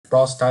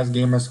Brawl Stars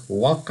gamers,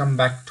 welcome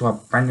back to a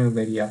brand new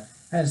video.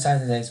 And inside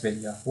today's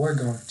video, we're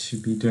going to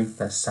be doing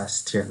the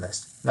sus tier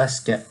list.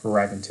 Let's get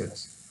right into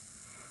this.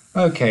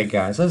 Okay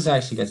guys, let's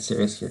actually get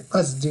serious here.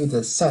 Let's do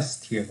the sus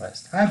tier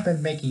list. I've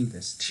been making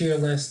this tier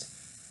list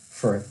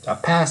for the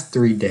past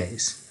 3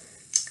 days.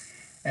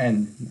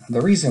 And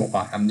the reason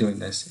why I'm doing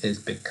this is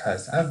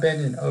because I've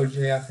been in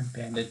OJF and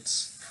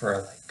Bandits for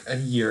like a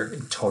year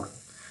in total.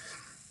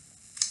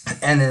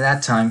 And in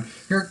that time,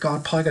 you're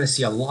probably going to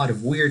see a lot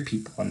of weird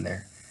people in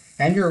there.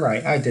 And you're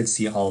right, I did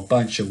see a whole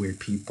bunch of weird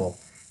people.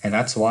 And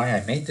that's why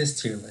I made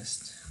this tier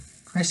list.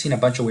 I've seen a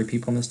bunch of weird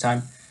people in this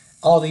time.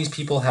 All these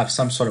people have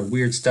some sort of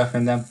weird stuff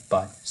in them,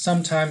 but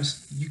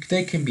sometimes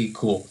they can be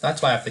cool.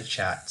 That's why I have the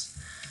chats.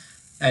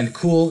 And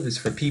cool is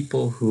for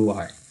people who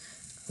are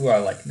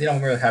like, they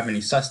don't really have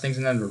any sus things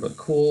in them. They're really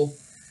cool.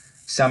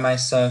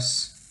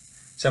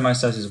 Semi-sus.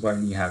 Semi-sus is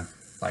when you have,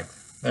 like,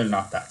 they're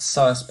not that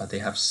sus, but they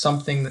have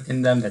something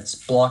in them that's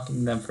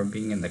blocking them from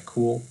being in the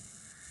cool.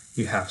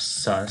 You have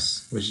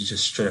sus, which is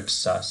just straight up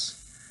sus.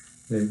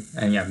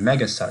 And you have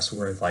mega sus,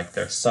 where like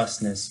their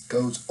susness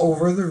goes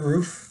over the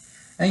roof.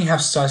 And you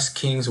have sus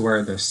kings,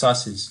 where their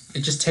sus it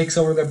just takes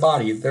over their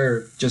body.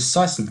 They're just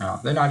sus now.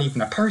 They're not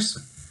even a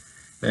person.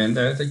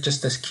 They're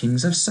just as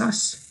kings of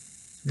sus.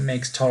 It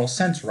makes total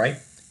sense, right?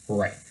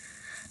 Right.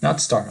 Now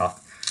let's start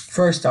off.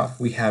 First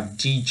off, we have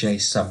DJ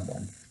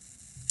Someone.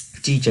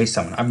 DJ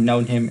Someone. I've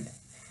known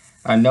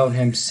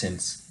him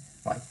since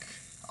like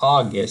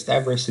August,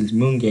 ever since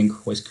Moon Gang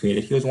was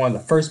created. He was one of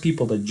the first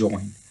people to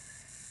join.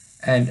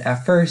 And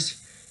at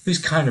first, he was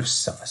kind of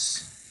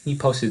sus. He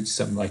posted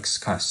some like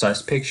kind of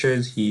sus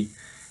pictures.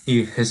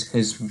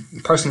 His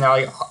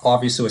personality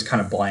obviously was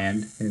kind of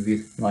bland. And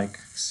be like,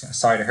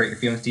 sorry to hurt your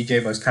feelings, DJ,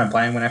 but it was kind of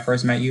bland when I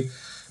first met you.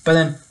 But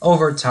then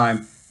over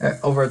time,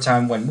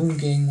 when Moon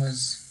Gang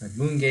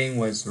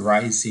was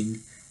rising,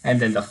 and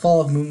then the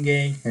fall of Moon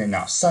Gang, and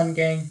now Sun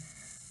Gang,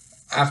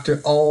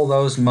 after all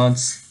those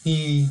months,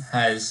 he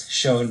has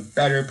shown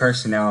better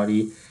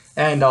personality,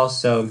 and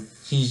also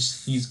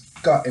he's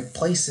got a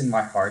place in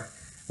my heart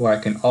where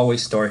I can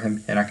always store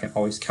him, and I can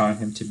always count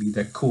on him to be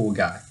the cool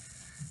guy.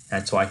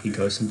 That's why he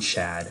goes in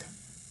Chad.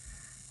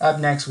 Up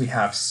next, we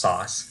have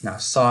Sauce. Now,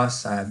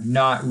 Sauce, I have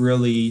not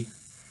really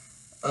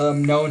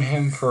known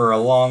him for a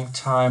long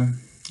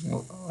time.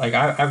 Like,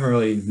 I haven't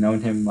really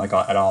known him like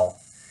at all.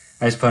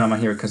 I just put him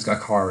on here because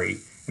Akari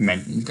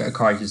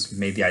just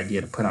made the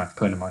idea to put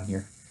him on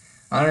here.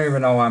 I don't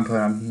even know why I'm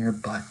putting him here,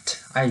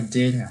 but I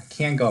did. I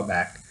can't go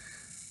back.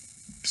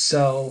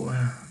 So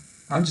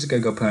I'm just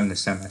gonna go put him in the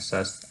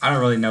semi-sus. I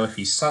don't really know if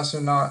he's sus or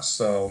not,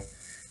 so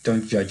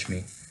don't judge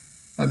me.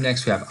 Up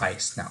next we have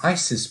Ice. Now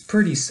Ice is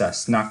pretty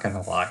sus, not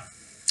gonna lie.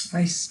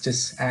 Ice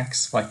just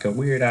acts like a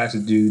weird ass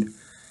dude.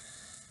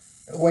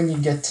 When you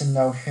get to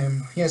know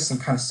him, he has some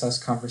kind of sus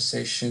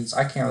conversations.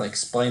 I can't really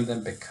explain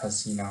them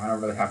because, you know, I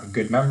don't really have a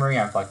good memory.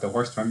 I have like the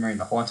worst memory in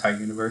the whole entire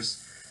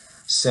universe.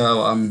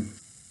 So,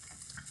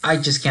 I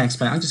just can't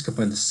explain. I'm just gonna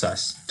put in the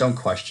sus. Don't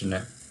question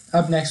it.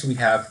 Up next we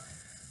have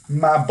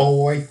my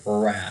boy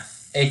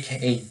Wrath,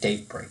 aka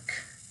Daybreak.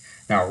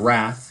 Now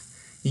Wrath,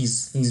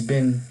 he's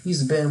been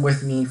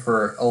with me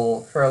for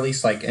at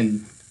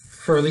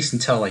least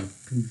until like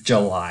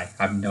July.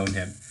 I've known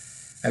him.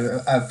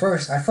 I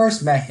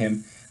first met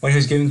him when he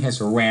was giving his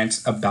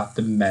rants about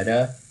the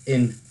meta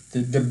in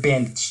the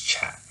Bandits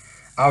chat.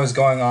 I was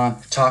going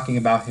on talking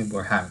about him.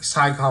 We're having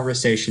side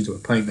conversations. We're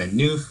putting the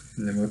noof,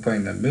 and then we're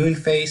putting the moon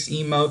face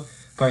emote,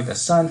 putting the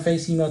sun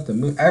face emote, the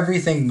moon,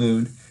 everything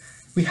moon.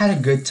 We had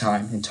a good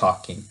time in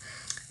talking.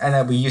 And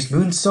then we used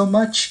moon so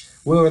much,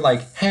 we were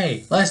like,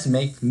 hey, let's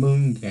make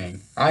Moon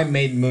Gang. He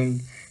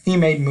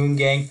made Moon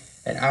Gang,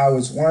 and I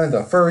was one of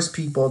the first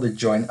people to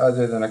join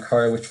other than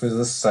Akari, which was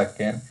the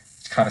second.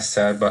 It's kind of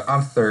sad, but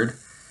I'm third.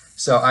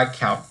 So I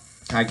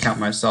count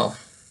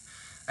myself.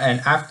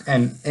 And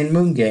in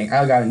Moon Gang,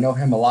 I got to know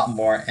him a lot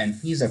more, and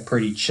he's a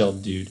pretty chill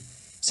dude.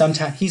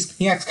 Sometimes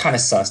he acts kind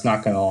of sus,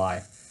 not gonna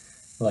lie.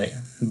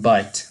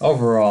 But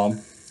overall,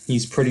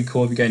 he's pretty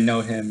cool. If you get to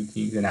know him,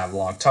 you can have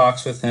long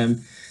talks with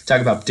him, talk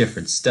about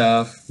different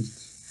stuff,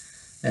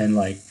 and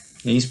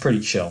he's pretty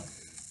chill.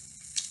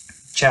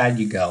 Chad,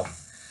 you go.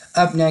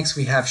 Up next,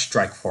 we have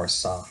Strikeforce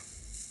Saw.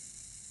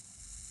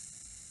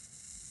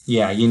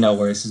 Yeah, you know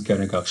where this is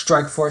gonna go.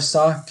 Strikeforce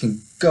Saw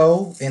can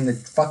go in the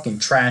fucking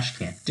trash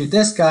can. Dude,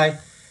 this guy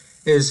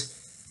is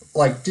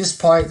this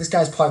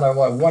guy's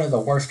probably one of the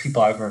worst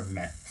people I've ever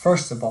met.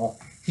 First of all,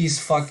 he's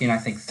fucking, I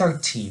think,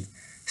 13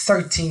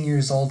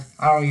 years old.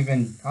 I don't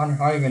even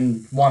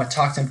want to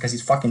talk to him because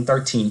he's fucking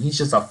 13. He's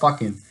a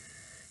fucking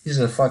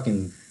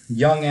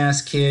young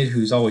ass kid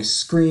who's always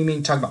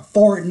screaming, talking about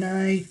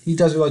Fortnite. He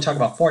doesn't really talk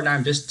about Fortnite.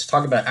 I'm just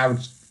talking about an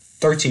average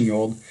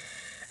 13-year-old.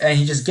 And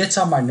he just gets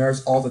on my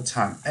nerves all the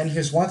time. And he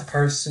was one of the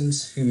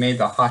persons who made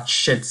the Hot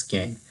Shits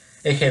gang,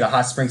 aka the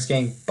Hot Springs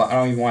gang, but I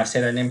don't even want to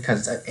say that name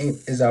because it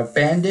is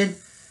abandoned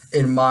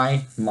in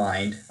my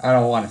mind. I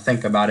don't want to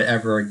think about it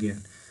ever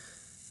again.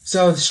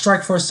 So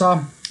Strikeforce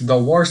Saw, the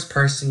worst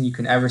person you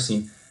can ever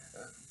see.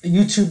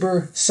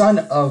 YouTuber, son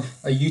of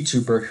a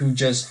YouTuber who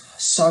just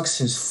sucks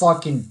his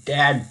fucking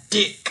dad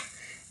dick.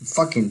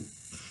 Fucking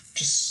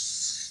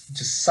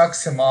just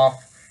sucks him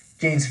off,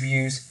 gains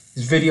views.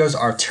 His videos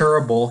are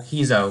terrible.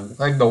 He's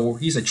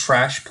a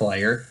trash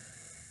player.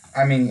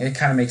 I mean, it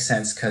kind of makes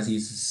sense because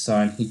he's his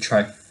son.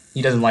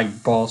 He doesn't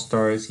like Brawl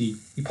Stars. He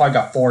probably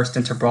got forced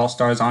into Brawl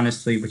Stars,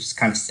 honestly, which is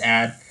kind of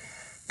sad.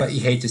 But you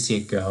hate to see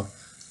it go.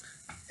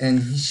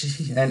 And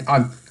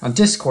on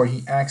Discord,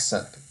 he acts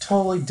like a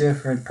totally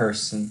different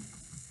person.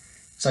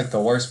 It's like the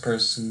worst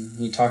person.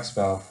 He talks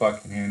about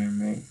fucking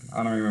anime.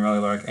 I don't even really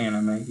like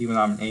anime, even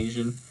though I'm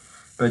Asian.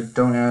 But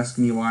don't ask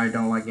me why I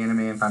don't like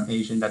anime if I'm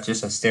Asian. That's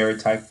just a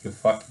stereotype, you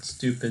fucking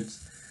stupids.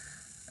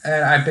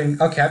 And I've been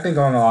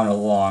going on a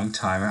long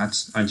time.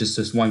 I'm just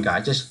this one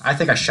guy. I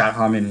think I shat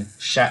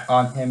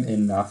on him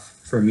enough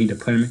for me to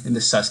put him in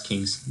the Sus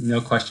Kings.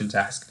 No questions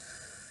asked.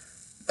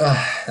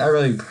 That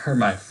really hurt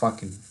my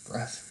fucking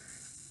breath.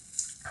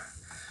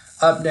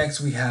 Up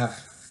next we have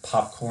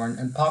Popcorn,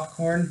 and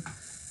Popcorn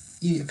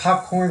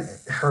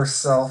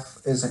herself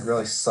isn't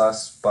really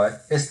sus,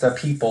 but it's the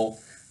people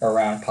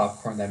around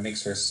Popcorn that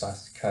makes her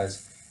sus,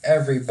 because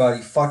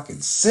everybody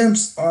fucking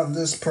simps on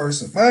this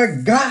person. My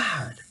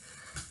God!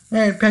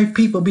 Man,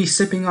 people be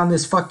sipping on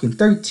this fucking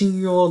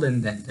 13-year-old,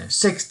 and then they're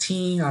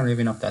 16. I don't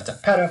even know if that's a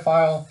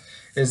pedophile.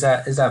 Is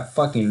that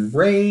fucking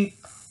rape?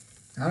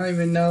 I don't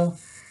even know.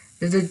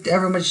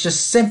 Everyone's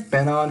just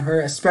simping on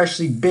her,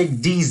 especially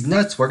Big D's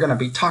nuts. We're gonna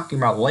be talking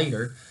about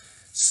later.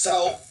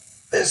 So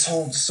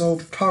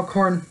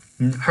Popcorn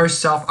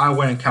herself, I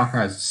wouldn't count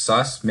her as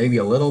sus, maybe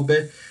a little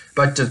bit,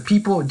 but the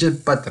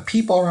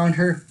people around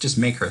her just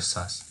make her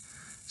sus.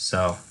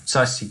 So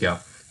sus you go.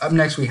 Up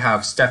next we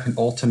have Stefan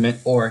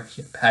Ultimate, or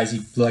as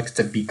he likes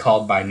to be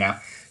called by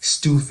now,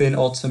 Stufan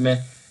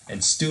Ultimate.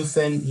 And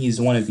Stufan, he's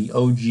one of the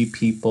OG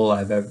people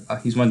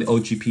he's one of the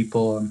OG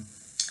people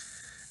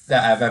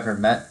that I've ever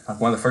met.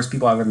 One of the first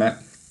people I ever met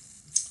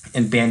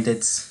in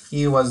Bandits.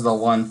 He was the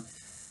one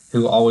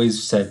who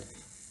always said,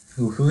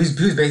 who's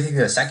basically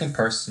the second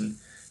person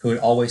who would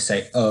always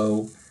say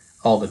 "oh"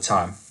 all the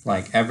time.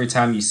 Like every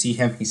time you see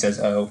him, he says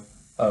 "oh,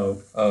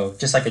 oh, oh,"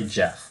 just like a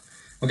Jeff.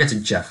 We'll get to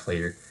Jeff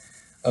later.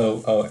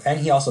 Oh, oh, and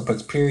he also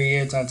puts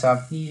periods on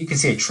top. You can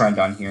see a trend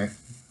on here.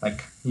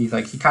 He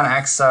kind of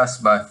acts sus,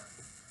 but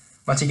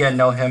once you get to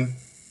know him,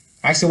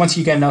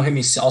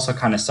 he's also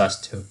kind of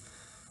sus too.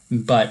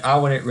 But I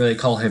wouldn't really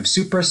call him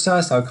super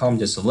sus. I would call him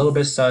just a little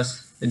bit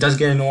sus. It does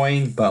get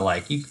annoying, but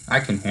I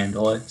can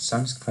handle it. So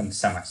I'm just putting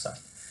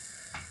semi-sus.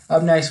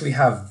 Up next, we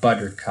have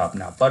Buttercup.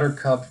 Now,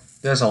 Buttercup,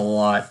 there's a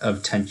lot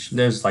of tension.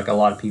 There's a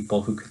lot of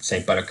people who could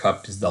say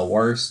Buttercup is the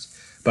worst.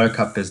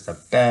 Buttercup is the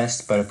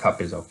best.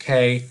 Buttercup is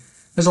okay.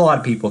 There's a lot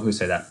of people who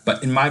say that.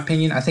 But in my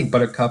opinion, I think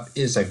Buttercup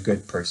is a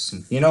good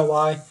person. You know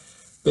why?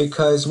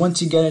 Because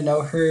once you get to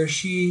know her,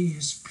 she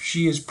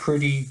is a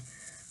pretty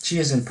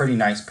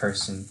nice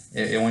person.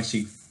 Once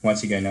you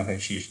get to know her,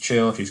 she's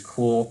chill. She's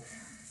cool.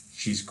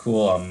 She's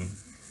cool.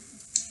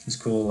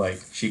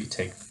 Like she could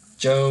take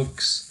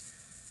jokes.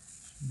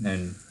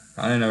 And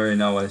I don't really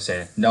know what to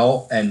say.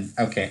 No, and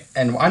okay,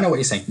 and I know what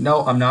you're saying.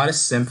 No, I'm not a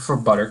simp for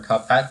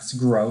Buttercup. That's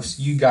gross.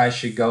 You guys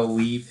should go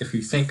leave if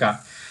you think I'm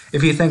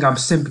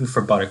simping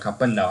for Buttercup.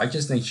 But no, I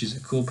just think she's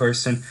a cool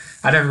person.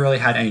 I never really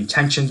had any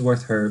tensions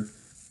with her,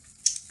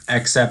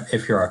 except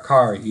if you're a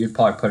car, you'd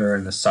probably put her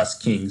in the sus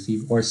kings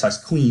or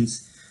sus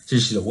queens,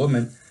 since she's a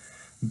woman.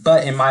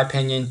 But in my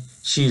opinion,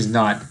 she's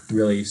not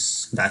really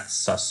that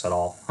sus at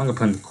all. I'm gonna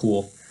put him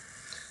cool.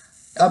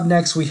 Up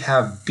next, we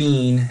have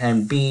Bean,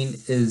 and Bean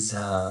is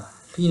a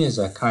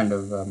kind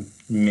of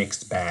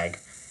mixed bag.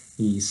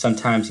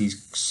 Sometimes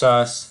he's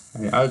sus,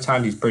 and other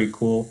times he's pretty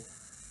cool.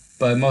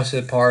 But most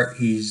of the part,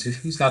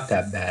 he's not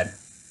that bad.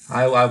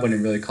 I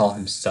wouldn't really call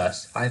him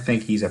sus. I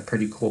think he's a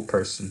pretty cool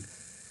person.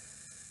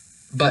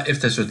 But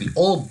if this was the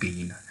old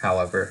Bean,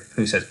 however,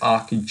 who says,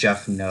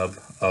 Jeff Nub,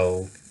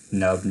 oh,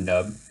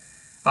 nub,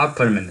 I'd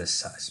put him in the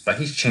sus. But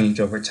he's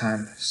changed over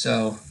time,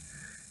 so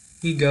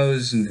he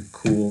goes in the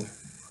cool.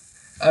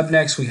 Up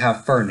next, we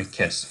have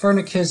Furnicus.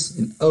 Furnicus,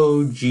 an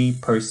OG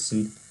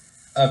person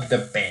of the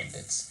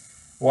Bandits.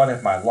 One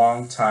of my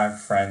longtime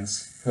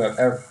friends who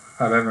I've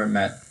ever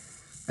met.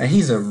 And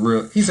he's a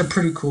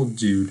pretty cool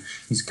dude.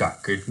 He's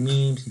got good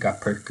memes. He's got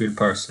pretty good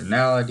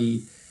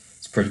personality.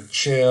 He's pretty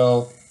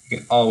chill. You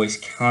can always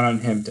count on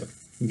him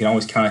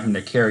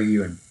to carry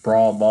you in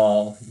Brawl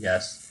Ball.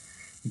 Yes,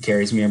 he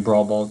carries me in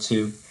Brawl Ball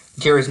too.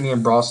 He carries me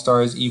in Brawl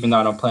Stars, even though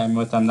I don't play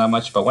with him that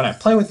much. But when I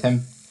play with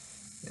him,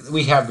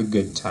 we have a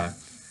good time.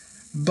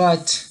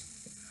 But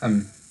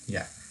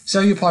yeah.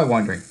 So you're probably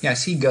wondering,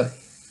 yes, he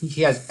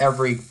has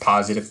every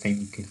positive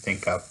thing you can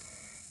think of.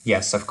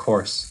 Yes, of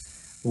course.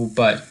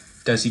 But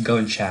does he go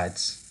in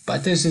chads?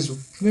 But there's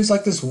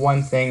this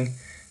one thing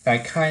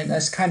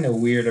that's kind of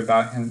weird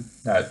about him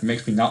that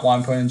makes me not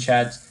want to put in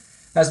chads.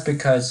 That's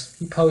because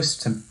he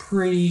posts some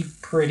pretty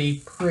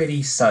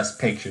sus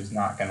pictures,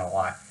 not gonna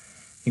lie.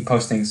 He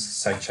posts things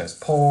such as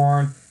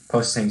porn,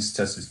 posts things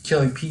such as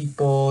killing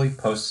people, he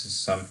posts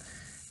some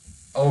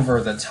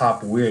over the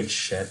top weird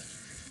shit.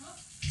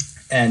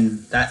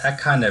 and that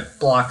kind of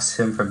blocks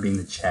him from being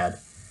the Chad.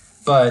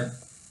 But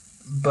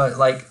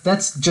like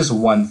that's just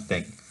one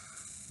thing,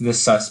 the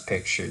sus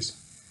pictures,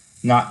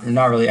 not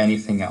really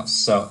anything else.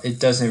 So it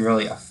doesn't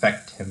really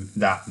affect him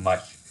that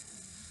much.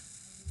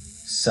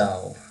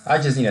 So I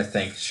just need to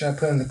think. Should I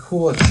put in the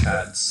cooler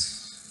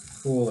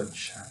Chads? Cooler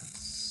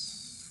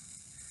Chads.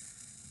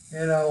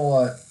 You know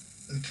what?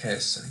 Okay,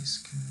 so these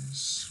guys,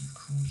 some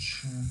cool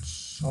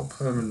Chads. I'll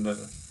put them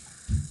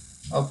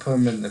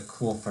in the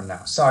cool for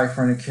now. Sorry,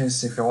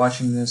 Patrickaaa, if you're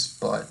watching this,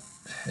 but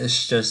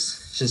it's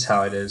just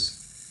how it is.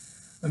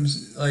 I'm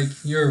like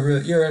you're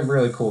a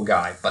really cool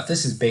guy, but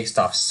this is based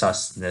off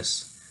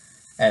susness,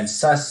 and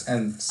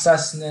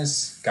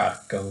susness gotta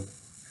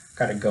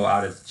go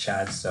out of the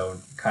Chad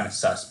zone. Kind of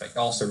suspect,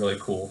 also really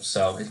cool.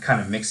 So it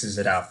kind of mixes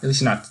it out. At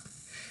least not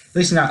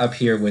up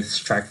here with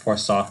Strike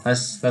Force Saw.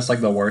 That's like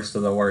the worst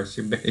of the worst.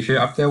 If you're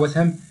up there with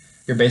him,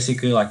 you're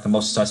basically like the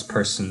most sus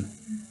person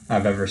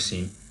I've ever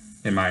seen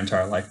in my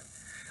entire life.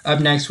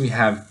 Up next, we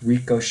have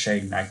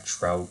Ricochet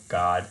Nitro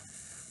God.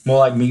 More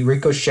like me,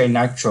 Ricochet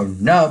Nitro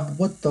Nub.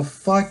 What the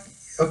fuck?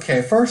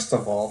 Okay, first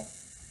of all,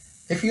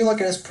 if you look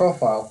at his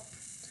profile,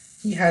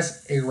 he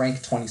has a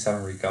rank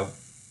 27 Rico.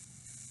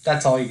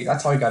 That's all you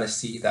gotta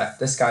see. That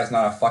this guy's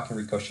not a fucking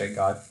Ricochet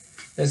God.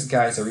 This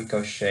guy's a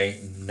Ricochet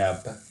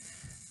Nub.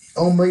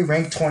 Only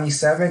rank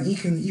 27.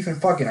 Even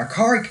fucking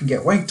Akari can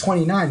get rank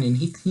 29, and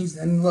he's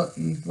not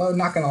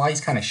gonna lie,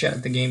 he's kind of shit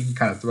at the game. He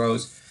kind of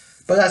throws,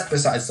 but that's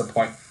besides the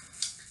point.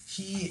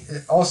 He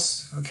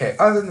also, okay,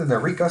 other than the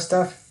Rico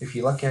stuff, if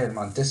you look at him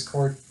on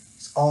Discord,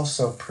 he's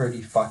also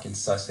pretty fucking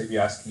sus, if you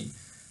ask me.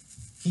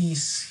 He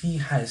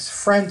has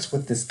friends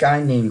with this guy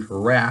named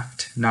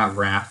Raft, not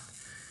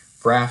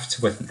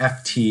Raft with an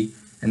FT,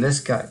 and this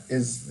guy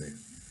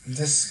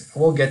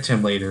we'll get to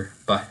him later,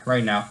 but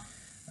right now,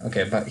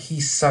 okay, but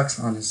he sucks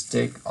on his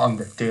dick on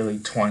the daily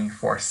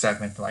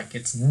 24/7 like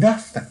it's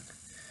nothing.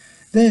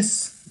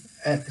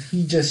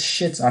 He just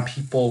shits on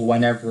people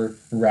whenever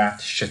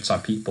Raft shits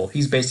on people.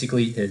 He's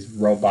basically his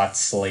robot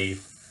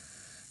slave.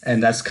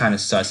 And that's kind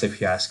of sus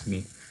if you ask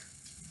me.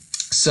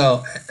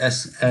 So,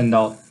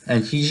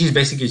 and he's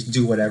basically just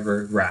do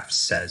whatever Raft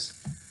says.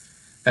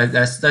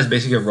 That's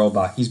basically a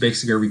robot. He's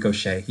basically a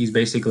Ricochet. He's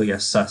basically a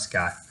sus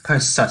guy.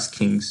 Sus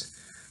kings.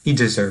 He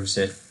deserves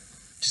it.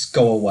 Just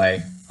go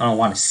away. I don't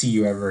want to see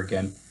you ever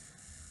again.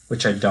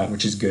 Which I don't,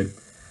 which is good.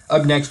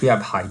 Up next, we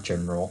have High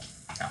General.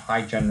 Now,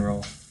 High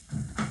General,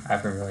 I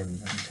haven't really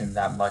known him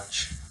that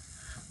much,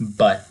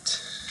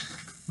 but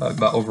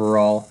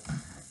overall,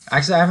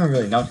 actually, I haven't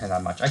really known him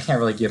that much. I can't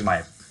really give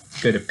my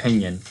good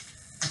opinion.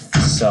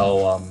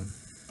 So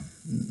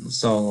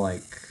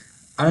like,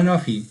 I don't know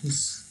if he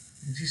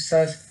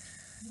sus.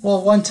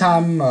 Well, one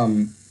time,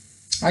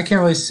 I can't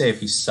really say if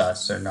he's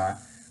sus or not.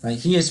 Like,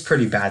 he is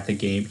pretty bad at the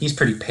game. He's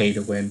pretty pay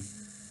to win.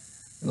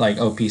 Like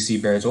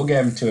OPC Bears, we'll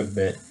get into a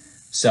bit.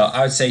 So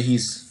I would say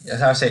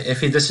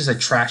if this is a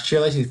trash tier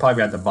list, he's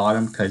probably at the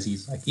bottom because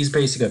he's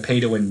basically a pay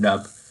to win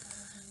nub.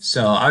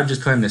 So I would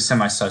just put him to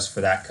semi sus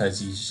for that because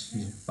he's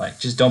like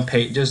just don't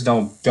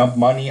dump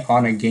money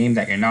on a game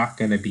that you're not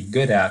gonna be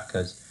good at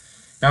because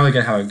you're not really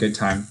gonna have a good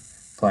time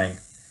playing.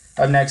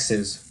 Up next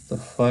is the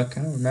fuck.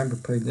 I don't remember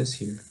putting this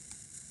here.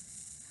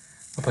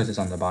 I'll put this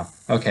on the bottom.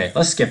 Okay,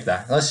 let's skip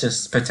that. Let's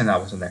just pretend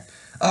that wasn't there.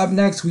 Up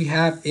next we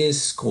have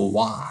is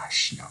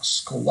Squash. Now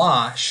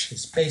Squash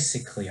is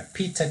basically a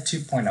pizza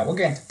 2.0. We'll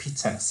get into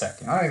pizza in a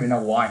second. I don't even know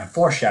why I'm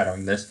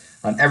foreshadowing this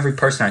on every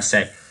person I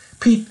say.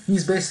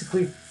 He's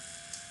basically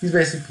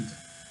pizza.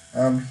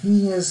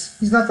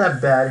 He's not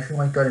that bad if you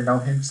want to go to know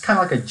him. He's kind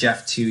of like a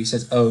Jeff too. He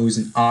says O's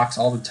and ox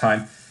all the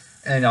time,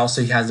 and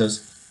also he has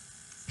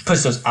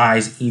puts those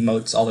eyes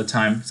emotes all the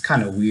time. It's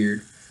kind of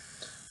weird,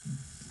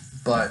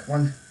 but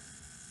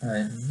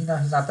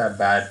he's not that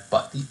bad.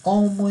 But the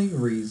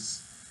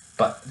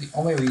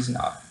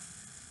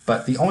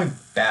only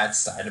bad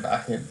side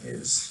about him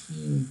is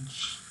he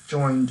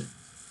joined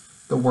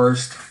the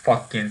worst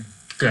fucking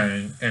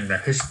gang in the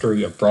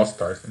history of Brawl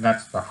Stars, and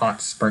that's the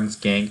Hot Springs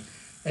gang,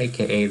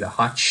 aka the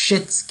Hot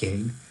Shits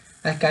gang.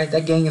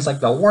 That gang is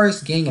like the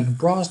worst gang in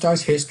Brawl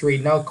Stars history,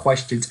 no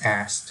questions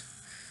asked.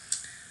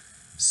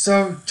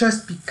 So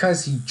just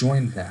because he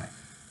joined that,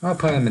 I'll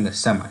put him in the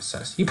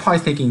semi-sus. You're probably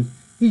thinking,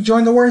 he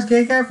joined the worst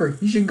gang ever.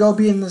 He should go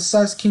be in the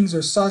sus kings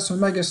or sus or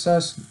mega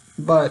sus.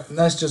 But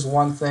that's just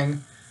one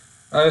thing.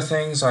 Other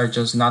things are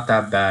just not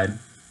that bad.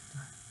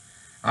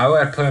 I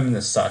would put him in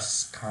the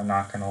sus. I'm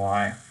not gonna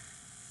lie.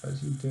 What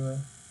is he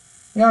doing?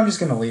 I'm just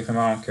gonna leave him.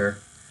 I don't care.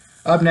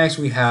 Up next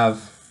we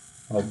have,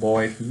 oh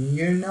boy,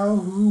 you know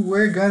who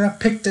we're gonna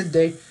pick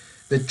today.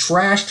 The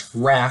Trashed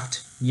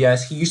Raft.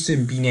 Yes, he used to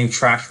be named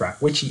Trash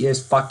Raft, which he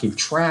is fucking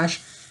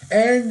trash.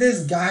 And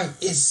this guy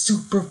is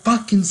super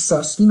fucking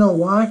sus. You know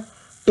why?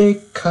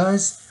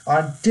 Because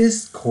on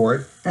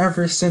Discord,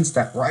 ever since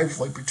that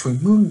rivalry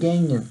between Moon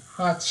Gang and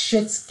Hot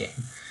Shits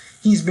Gang,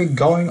 he's been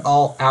going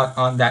all out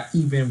on that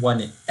even when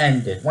it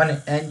ended. When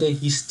it ended,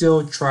 he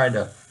still tried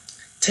to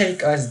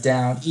take us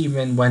down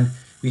even when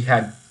we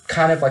had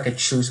kind of like a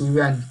truce. We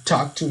hadn't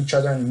talked to each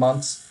other in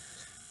months.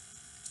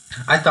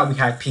 I thought we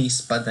had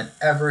peace, but then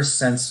ever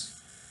since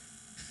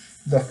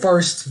the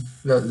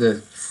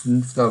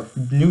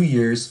New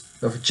Year's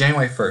of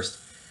January 1st,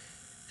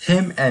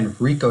 him and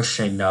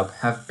Ricochet Nub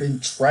have been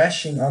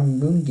trashing on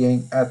Moon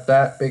Gang at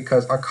that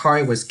because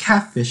Akari was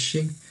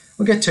catfishing.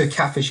 We'll get to a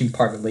catfishing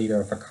part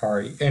later of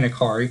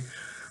Akari,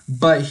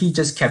 but he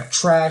just kept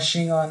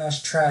trashing on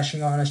us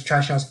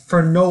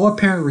for no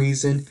apparent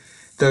reason.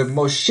 The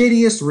most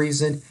shittiest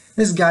reason.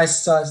 This guy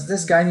sucks.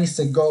 This guy needs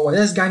to go away.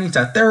 This guy needs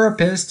a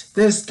therapist.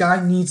 This guy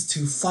needs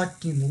to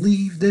fucking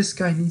leave. This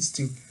guy needs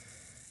to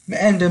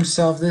end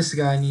himself. This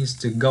guy needs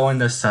to go in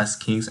the Sus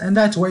Kings. And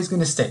that's where he's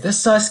going to stay. The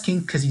Sus King,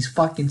 because he's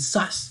fucking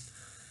sus.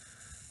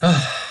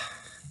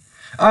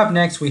 Up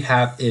next we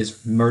have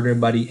is Murder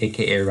Buddy,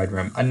 aka Red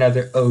Rum.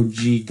 Another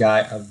OG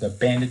guy of the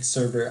Bandit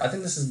server. I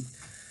think this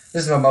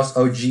is the most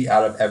OG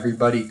out of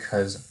everybody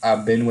because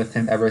I've been with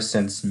him ever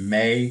since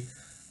May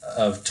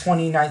of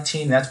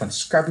 2019. That's when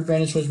Scrappy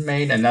Bandits was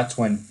made, and that's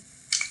when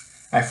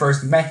I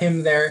first met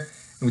him there.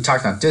 We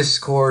talked on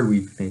Discord.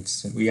 We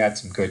had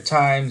some good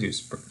times. It was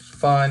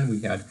fun.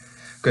 We had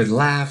good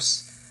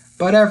laughs.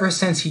 But ever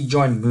since he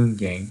joined Moon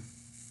Gang,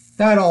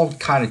 that all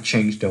kind of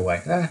changed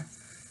away.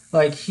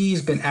 Like,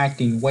 he's been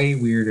acting way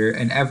weirder,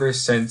 and ever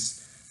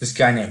since this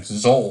guy named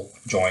Zol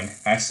joined,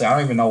 actually, I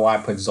don't even know why I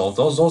put Zol.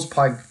 Zol's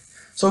probably,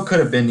 Zol could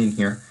have been in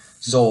here.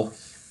 Zol,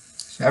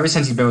 ever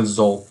since he's been with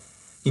Zol,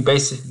 he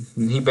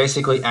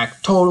basically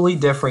acted totally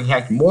different. He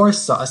acted more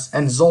sus,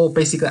 and Zol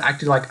basically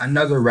acted like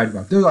another Red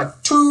Rum. There were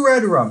like 2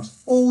 Red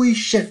Rums. Holy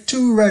shit,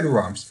 2 Red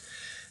Rums.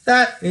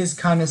 That is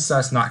kind of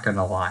sus, not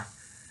gonna lie.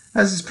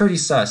 That is pretty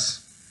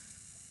sus.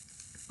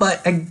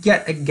 But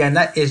yet again,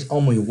 that is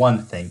only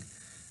one thing.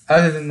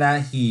 Other than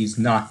that, he's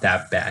not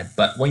that bad.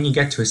 But when you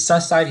get to his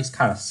sus side, he's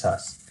kind of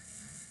sus.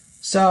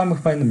 So I'm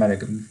putting the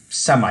mega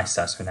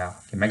semi-sus for now.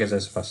 Okay, mega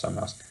sus for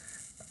something else.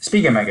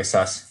 Speaking of mega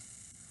sus,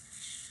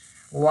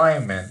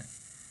 Lyman.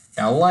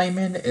 Now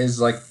Lyman is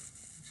like,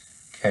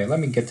 okay, let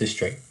me get this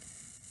straight.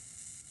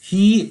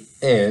 He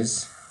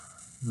is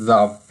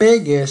the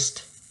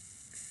biggest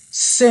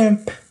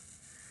simp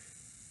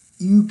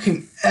you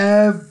can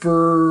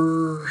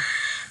ever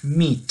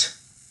meet.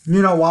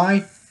 You know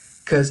why?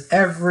 Because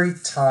every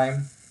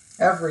time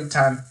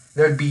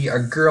there'd be a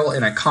girl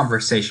in a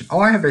conversation. Oh,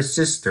 I have a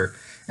sister.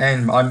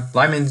 And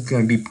Lyman's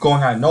going to be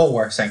going out of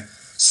nowhere saying,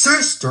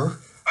 "Sister?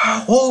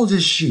 How old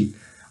is she?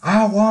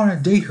 I want to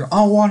date her.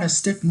 I want to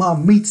stick my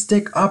meat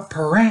stick up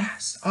her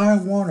ass. I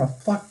want to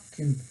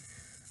fucking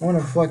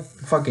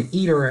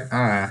eat her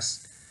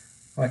ass.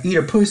 I want to eat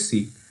her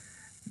pussy."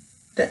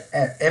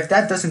 If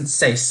that doesn't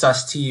say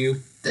sus to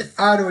you, then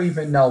I don't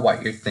even know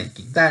what you're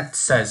thinking. That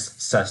says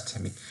sus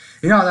to me.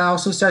 You know, that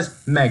also says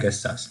mega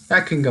sus.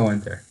 That can go in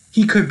there.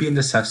 He could be in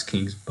the Sus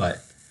Kings,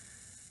 but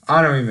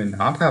I don't even know.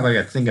 I'm probably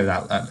going to think of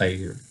that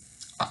later.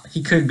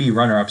 He could be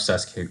runner-up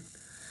Sus King.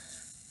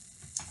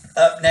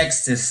 Up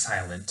next is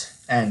Silent.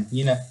 And,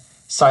 you know,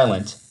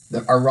 Silent,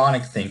 the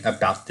ironic thing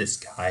about this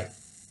guy,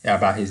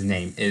 about his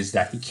name, is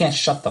that he can't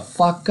shut the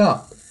fuck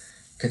up.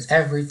 Because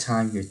every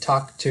time you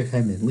talk to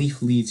him in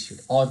Leaf Leads,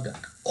 you'd all be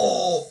like,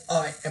 "Oh,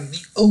 I am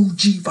the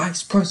OG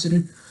Vice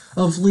President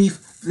of Leaf.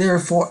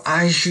 Therefore,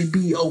 you should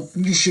be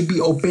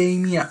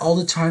obeying me at all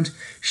the times. You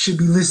should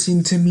be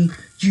listening to me.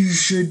 You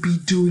should be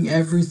doing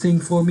everything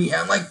for me."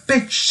 And I'm like,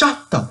 bitch,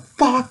 shut the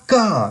fuck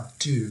up,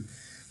 dude.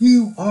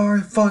 You are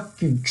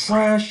fucking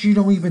trash. You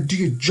don't even do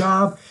your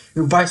job.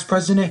 You're Vice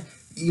President.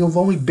 You've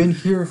only been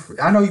here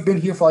I know you've been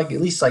here for like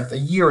at least like a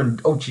year in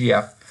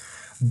OGF.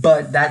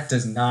 But that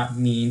does not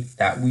mean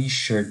that we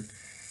should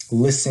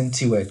listen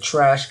to a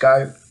trash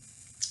guy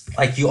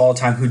like you all the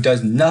time who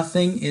does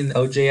nothing in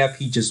OJF.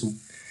 He just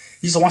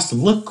wants to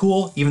look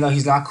cool, even though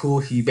he's not cool.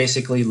 He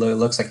basically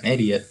looks like an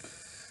idiot.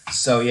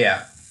 So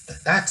yeah,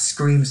 that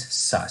screams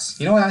sus.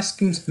 You know what? That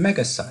screams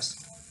mega sus.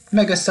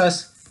 Mega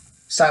sus,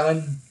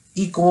 Silent,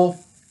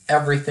 equal.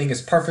 Everything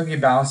is perfectly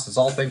balanced as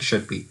all things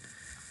should be.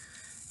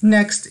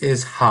 Next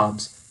is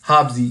Hobbs.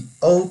 Hobbs, the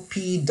OP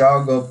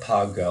Doggo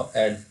Pago.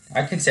 And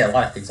I can say a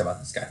lot of things about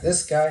this guy.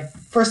 This guy,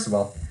 first of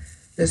all,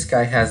 this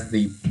guy has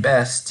the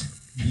best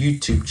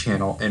YouTube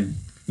channel and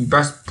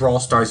best Brawl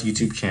Stars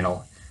YouTube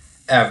channel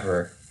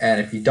ever.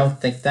 And if you don't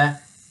think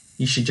that,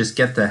 you should just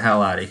get the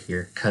hell out of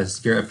here,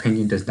 because your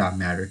opinion does not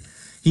matter.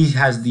 He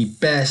has the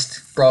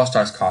best Brawl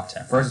Stars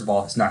content. First of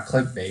all, it's not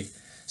clickbait.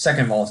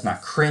 Second of all, it's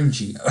not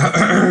cringy.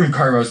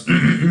 Carlos.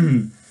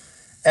 And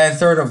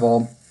third of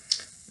all,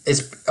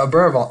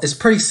 it's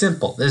pretty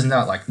simple. There's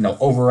not like no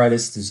over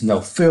edits, there's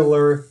no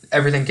filler,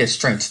 everything gets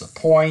straight to the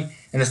point,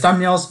 and the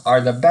thumbnails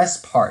are the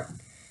best part.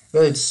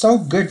 But it's so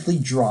goodly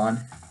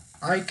drawn,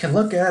 I can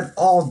look at it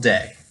all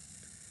day.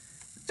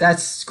 That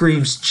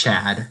screams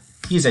Chad.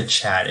 He's a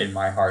Chad in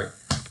my heart.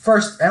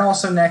 First, and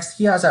also next,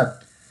 he has a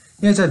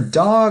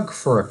dog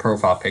for a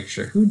profile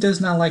picture. Who does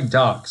not like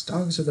dogs?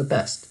 Dogs are the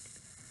best.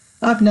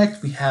 Up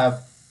next, we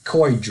have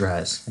Koi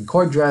Drez. And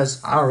Koi Drez,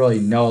 I don't really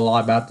know a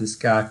lot about this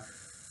guy,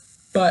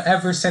 but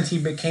ever since he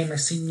became a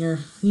senior,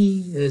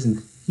 he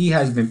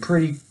has been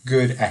pretty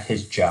good at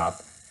his job.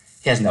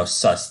 He has no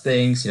sus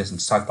things. He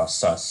doesn't talk about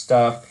sus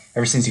stuff.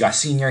 Ever since he got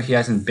senior, he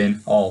hasn't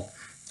been all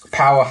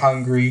power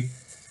hungry.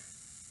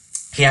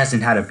 He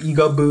hasn't had an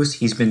ego boost.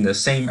 He's been the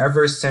same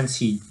ever since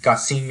he got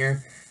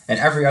senior. And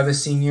every other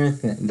senior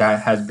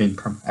that has been,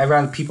 every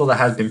other people that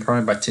has been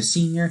promoted to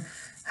senior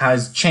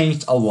has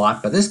changed a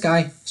lot. But this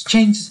guy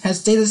has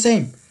stayed the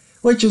same,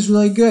 which is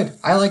really good.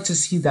 I like to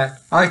see that.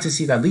 I like to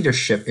see that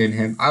leadership in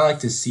him. I like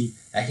to see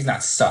that he's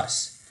not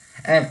sus.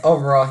 And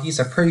overall, he's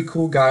a pretty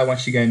cool guy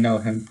once you get to know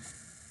him.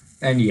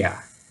 And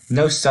yeah,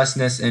 no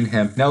susness in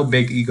him. No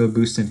big ego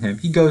boost in him.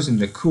 He goes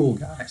into cool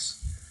guys.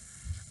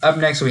 Up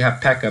next, we have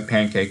Patrickaaa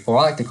Pancake, or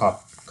I like to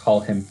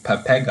call him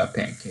Patrickaaa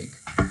Pancake.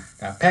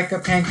 Now,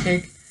 Patrickaaa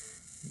Pancake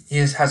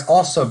has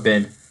also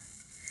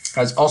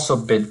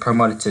been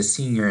promoted to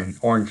senior in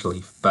Orange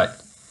Leaf,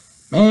 but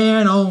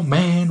man, oh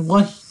man,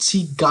 once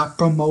he got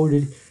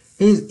promoted,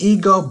 his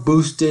ego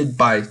boosted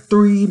by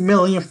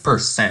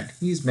 3,000,000%.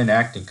 He's been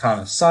acting kind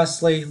of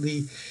sus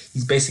lately.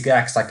 He's basically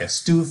acts like a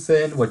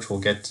Stufin, which we'll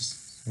get to.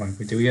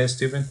 Do we get a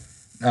Stufin?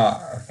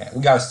 Okay,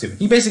 we got a Stufin.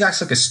 He basically acts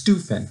like a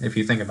Stufin, if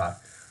you think about it.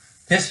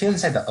 He doesn't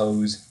say the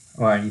O's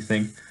or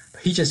anything,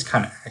 but he just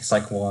kind of acts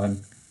like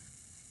one.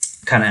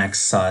 Kind of acts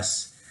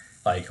sus,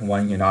 like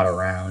when you're not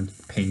around,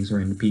 pings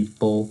random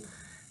people.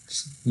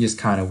 Just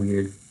kind of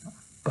weird,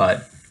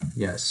 but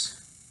yes.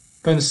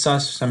 Put in the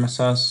sus,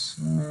 semi-sus.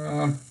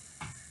 I'm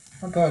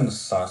going to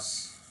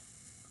sus.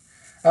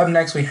 Up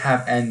next, we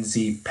have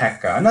NZ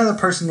Patrickaaa. Another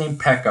person named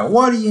Patrickaaa.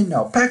 What do you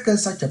know? Patrickaaa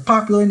is such a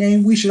popular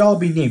name. We should all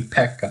be named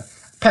Patrickaaa.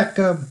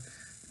 Patrickaaa.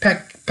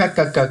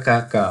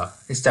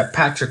 It's that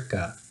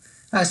Patrickaaa.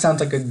 That sounds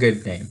like a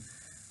good name.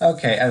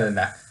 Okay, other than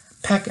that.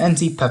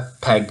 NZ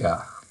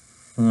Patrickaaa.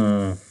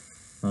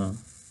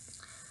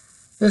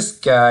 This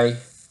guy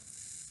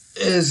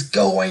is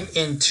going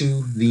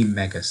into the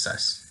Mega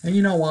Sus. And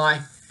you know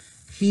why?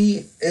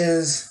 He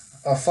is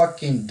a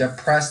fucking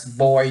depressed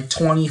boy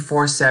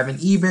 24/7.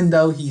 Even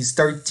though he's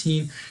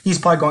 13, he's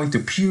probably going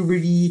through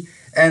puberty,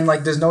 and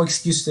like there's no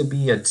excuse to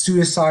be a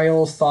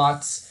suicidal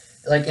thoughts.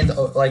 Like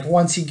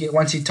once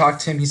you talk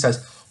to him, he says,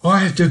 "I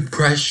have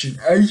depression.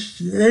 I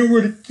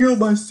want to kill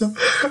myself.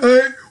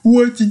 I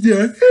want to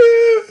die.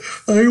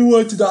 I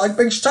want to die."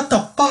 Like, shut the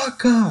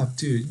fuck up,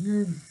 dude.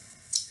 You're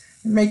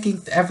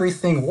making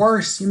everything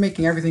worse. You're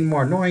making everything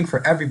more annoying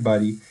for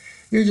everybody.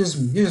 You're just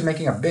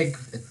making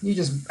you're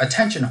just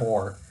attention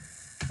whore.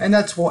 And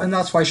that's why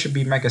you should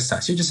be Mega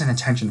Sus. You're just an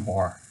attention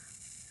whore.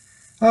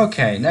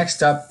 Okay,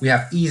 next up we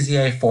have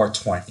EZA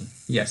 420.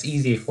 Yes,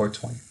 EZA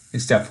 420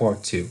 instead of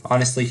 402.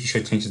 Honestly, he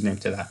should change his name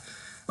to that.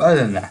 But other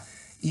than that,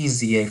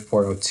 EZA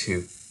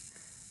 402.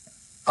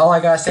 All I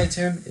gotta say to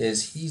him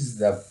is he's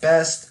the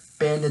best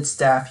bandit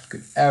staff you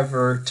could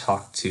ever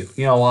talk to.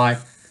 You know why?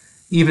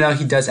 Even though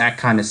he does act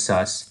kind of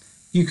sus,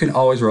 you can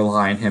always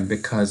rely on him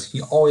because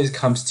he always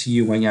comes to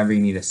you whenever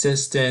you need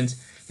assistance.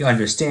 He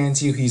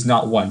understands you. He's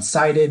not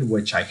one-sided,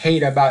 which I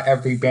hate about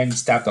every bandit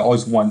staff. They're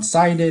always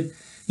one-sided.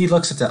 He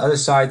looks at the other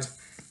side.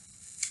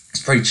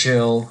 He's pretty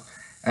chill.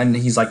 And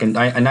he's like a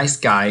nice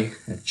guy,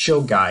 a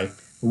chill guy,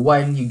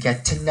 when you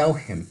get to know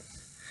him.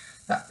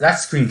 That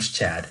screams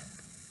Chad.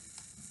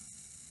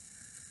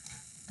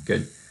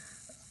 Good.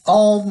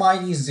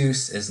 Almighty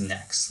Zeus is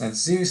next. And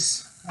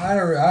Zeus, I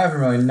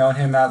haven't really known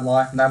him that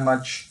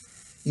much.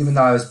 Even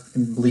though I was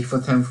in belief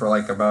with him for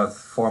like about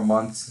 4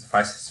 months.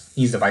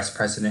 He's the vice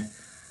president.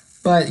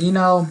 But, you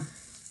know,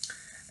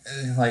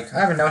 like, I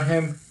haven't known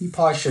him. He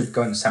probably should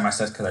go into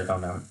semi-sus because I don't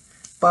know him.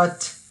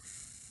 But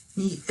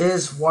he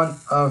is one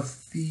of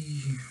the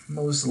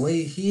most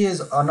he is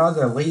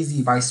another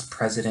lazy vice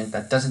president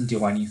that doesn't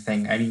do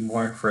anything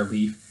anymore for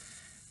Leaf.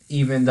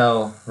 Even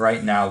though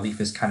right now Leaf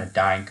is kind of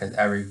dying because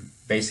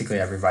basically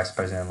every vice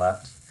president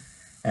left.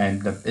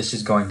 And it's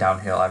just going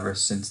downhill ever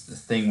since the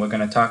thing we're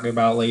going to talk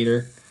about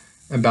later.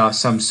 About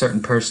some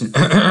certain person.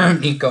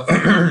 Nico.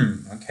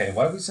 Okay,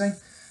 what are we saying?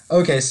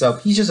 Okay, so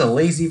he's just a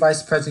lazy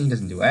vice president. He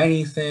doesn't do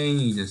anything.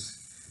 He just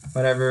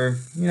whatever.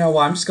 You know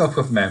what? I'm just gonna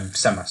put him in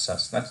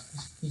semi-sus.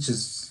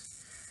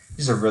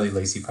 He's a really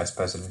lazy vice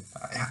president.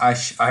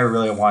 I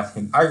really want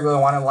him. I really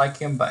want to like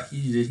him, but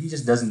he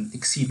just doesn't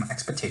exceed my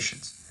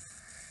expectations.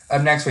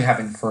 Up next we have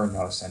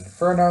Infernos, and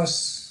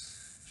Infernos,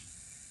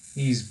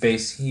 he's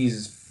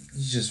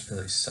just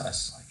really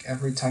sus. Like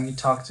every time you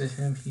talk to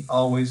him, he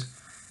always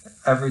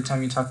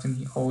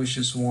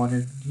just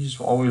wanted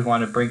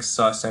to bring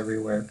sus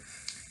everywhere.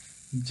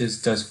 He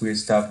just does weird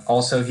stuff.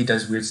 Also, he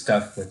does weird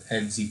stuff with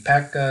NZ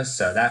Patrickaaa,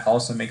 so that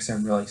also makes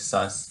him really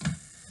sus.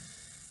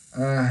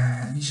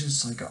 And he's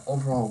just like an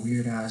overall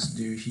weird ass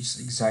dude. He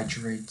just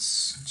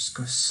exaggerates. Just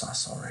goes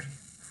sus already.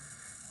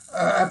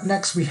 Up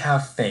next we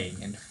have Fang,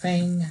 and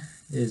Fang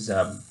is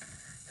a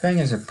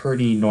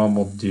pretty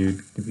normal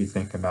dude if you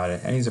think about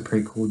it, and he's a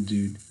pretty cool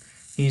dude.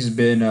 He's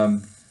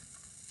been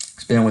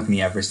with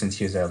me ever since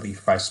he was a Leaf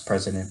vice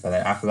president, but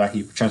then after that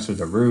he transferred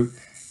to Root.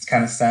 It's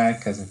kind of sad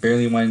because he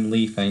barely went in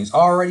Leaf and he's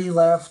already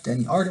left,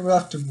 and he already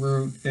left the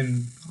Root,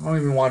 and I don't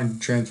even want to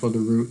transfer to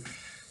Root.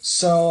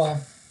 So,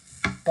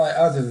 but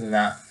other than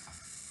that,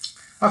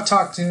 I've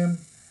talked to him.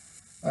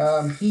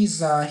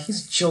 He's a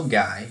chill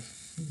guy.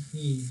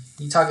 He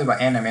talks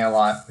about anime a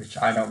lot, which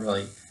I don't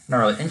really not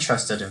really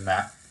interested in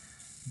that.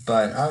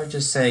 But I would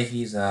just say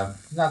he's not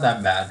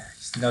that bad.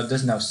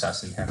 There's no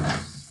sus in him.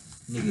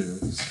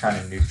 He's kind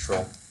of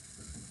neutral.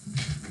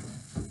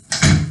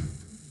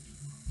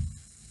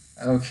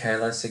 Okay,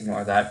 let's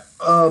ignore that.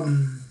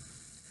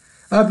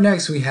 Up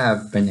next we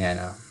have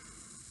Banana.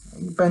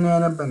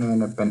 Banana.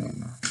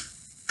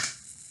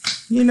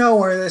 You know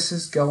where this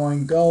is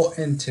going. Go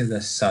into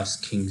the sus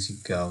kings you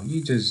go.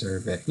 You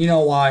deserve it. You know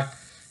why?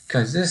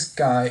 Because this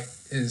guy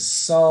is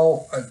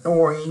so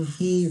annoying.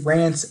 He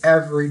rants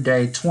every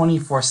day,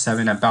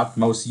 24/7, about the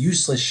most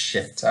useless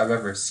shit I've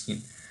ever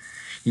seen.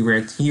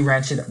 He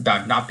ranted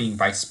about not being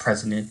vice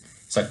president.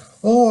 It's like,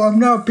 oh, I'm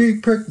not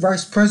being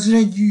vice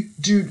president.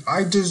 Dude,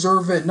 I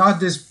deserve it. Not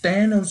this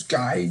Thanos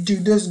guy.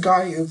 Dude, this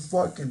guy is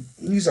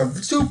he's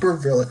a super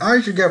villain. I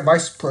should get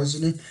vice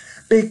president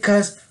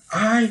because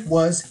I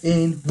was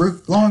in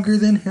root longer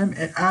than him,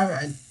 and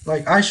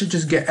I should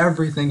just get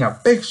everything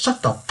out. Big,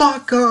 shut the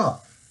fuck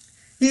up.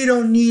 You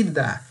don't need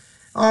that.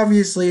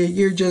 Obviously,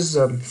 you're just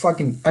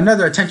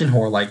another attention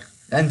whore like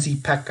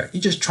NZ Pekka.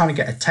 You're just trying to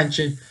get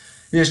attention.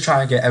 You're just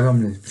trying to get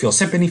everyone to feel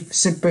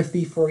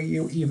sympathy for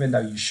you, even though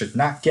you should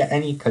not get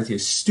any because you're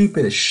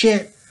stupid as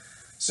shit.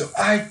 So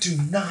I do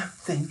not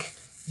think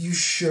you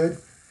should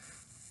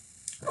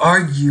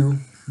argue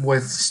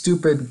with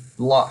stupid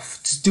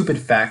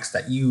facts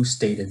that you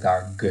stated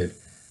are good,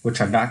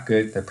 which are not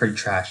good. They're pretty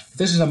trash. If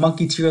this is a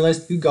monkey tier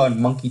list, you go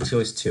in monkey tier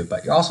list too,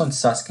 but you're also in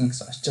Susking,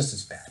 so it's just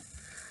as bad.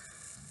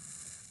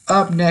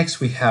 Up next,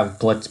 we have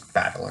Blitz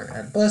Battler.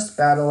 And Blitz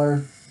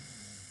Battler,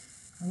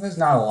 there's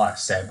not a lot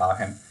to say about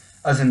him,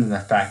 other than the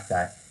fact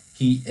that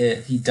he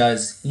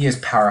is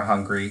power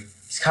hungry.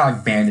 He's kind of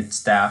like Bandit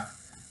Staff,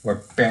 where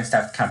Bandit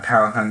Staff is kind of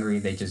power hungry.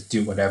 They just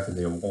do whatever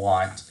they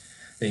want.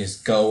 They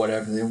just go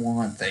whatever they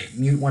want. They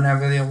mute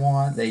whenever they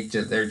want.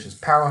 They're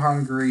just power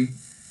hungry.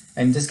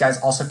 And this guy's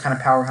also kind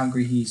of power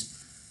hungry. He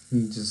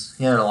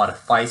had a lot of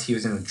fights. He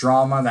was in a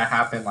drama that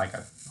happened like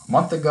a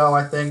month ago,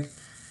 I think.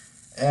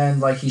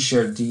 And he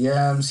shared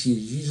DMs.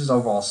 He's just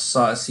overall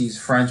sus. He's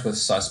friends with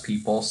sus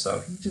people,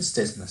 so he just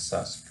stays in the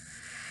sus.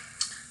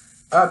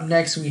 Up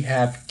next we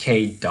have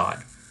K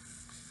Dot.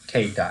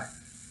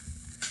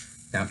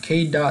 Now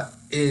K Dot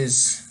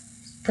is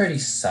pretty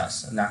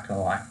sus, I'm not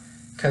gonna lie.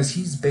 Because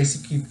he's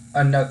basically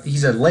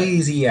he's a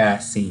lazy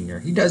ass senior.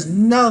 He does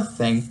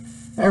nothing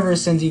ever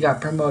since he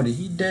got promoted.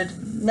 He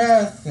did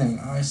nothing.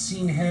 I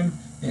seen him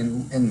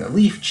in the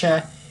Leaf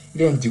chat. He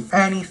didn't do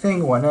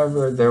anything.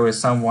 Whenever there was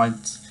someone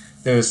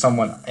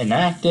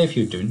inactive,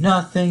 he would do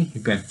nothing.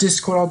 He'd be on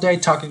Discord all day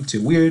talking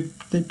to weird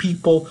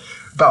people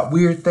about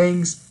weird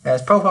things. And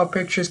his profile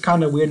picture is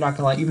kind of weird, not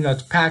gonna lie, even though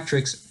it's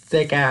Patrick's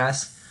thick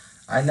ass.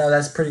 I know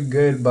that's pretty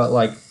good, but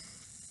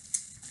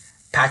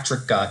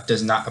Patrickaaa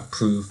does not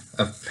approve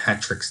of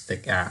Patrick's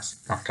thick ass,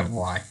 not gonna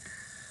lie.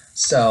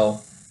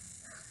 So,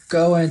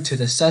 go into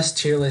the sus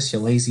tier list, you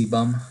lazy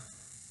bum.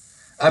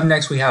 Up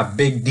next we have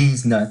Big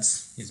D's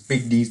Nuts. It's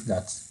Big D's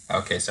Nuts.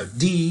 Okay, so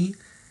D,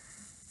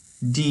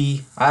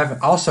 I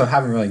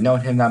haven't really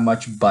known him that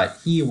much, but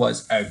he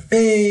was a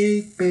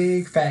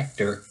big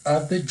factor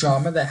of the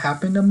drama that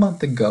happened a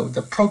month ago,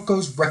 the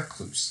Proko's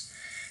Recluse.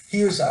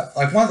 He was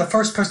one of the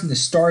first person to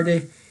start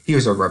it. He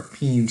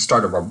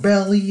started a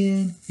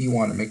rebellion. He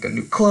wanted to make a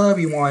new club.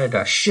 He wanted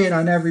to shit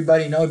on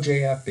everybody, no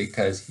JF,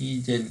 because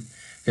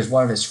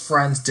one of his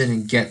friends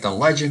didn't get the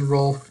legend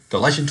role, the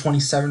legend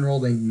 27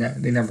 role they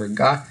never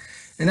got,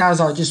 and that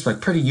was all just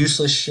pretty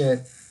useless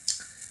shit.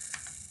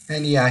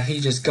 And yeah,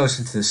 he just goes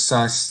into the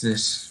sus,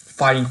 this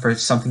fighting for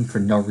something for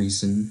no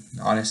reason.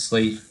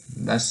 Honestly,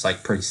 that's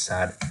pretty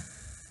sad.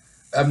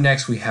 Up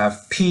next we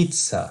have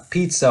Pizza.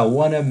 Pizza,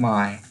 one of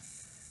my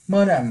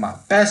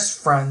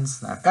best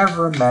friends I've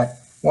ever met.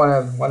 One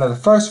of the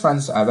first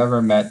friends I've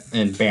ever met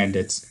in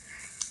Bandits.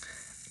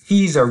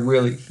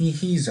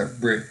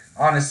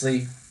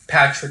 Honestly,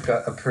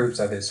 Patrickaaa approves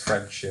of his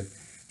friendship.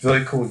 He's a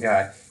really cool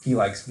guy. He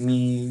likes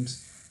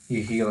memes.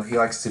 He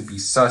likes to be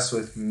sus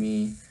with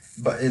me,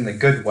 but in the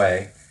good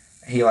way.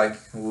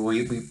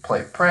 We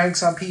play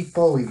pranks on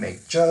people, we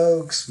make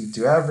jokes, we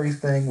do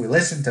everything, we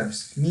listen to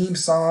meme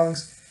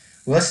songs,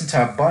 we listened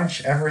to a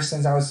bunch ever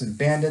since I was in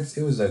Bandits.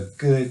 It was a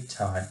good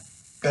time.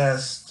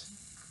 Best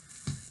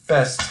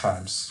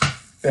times.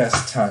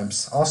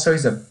 Also,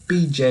 he's a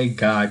BJ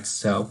god,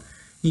 so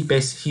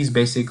he's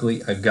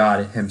basically a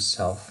god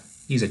himself.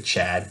 He's a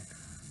Chad.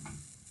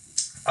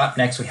 Up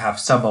next we have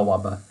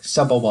Subawubba.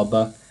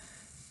 Subawubba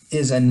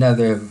is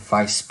another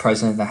vice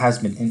president that has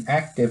been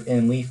inactive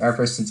in Leaf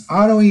ever since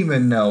I don't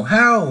even know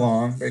how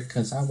long,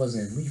 because I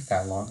wasn't in Leaf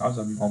that long. I was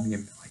only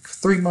in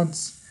 3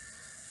 months.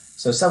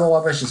 So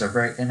Subawubba is just a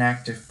very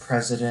inactive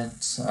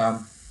president.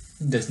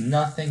 He does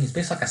nothing. He's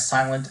basically like a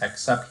silent,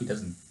 except he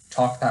doesn't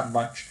talk that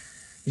much.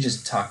 He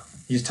just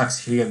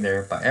talks here and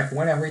there, but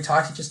whenever he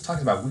talks, he just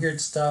talks about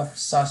weird stuff,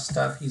 sus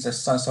stuff. He's a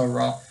sus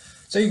overall.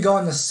 So you go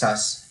in the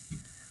sus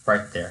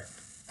right there.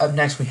 Up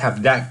next we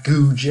have that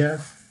guy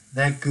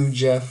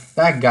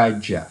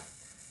Jeff.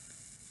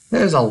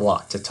 There's a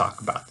lot to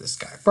talk about this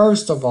guy.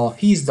 First of all,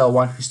 he's the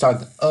one who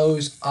started the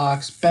O's,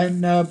 Ox,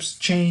 bend ups,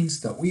 chains,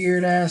 the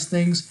weird ass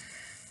things.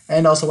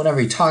 And also, whenever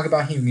you talk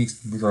about him, he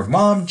makes your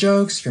mom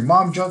jokes. Your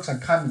mom jokes are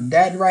kind of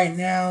dead right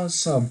now.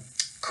 So,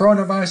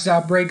 coronavirus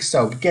outbreak.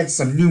 So, get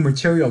some new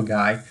material,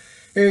 guy.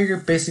 You're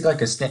basically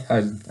like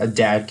a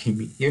dad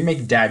comedian. You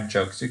make dad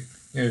jokes.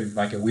 You're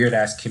like a weird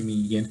ass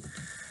comedian.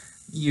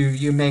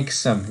 You make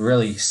some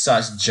really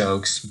sus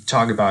jokes. You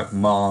talk about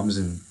moms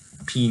and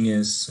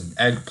penis and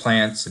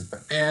eggplants and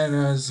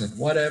bananas and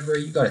whatever.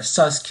 You got a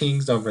sus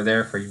kings over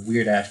there for your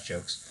weird ass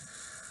jokes.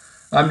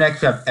 Up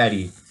next we have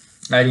Eddie.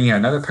 Eddie,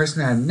 another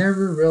person that I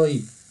never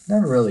really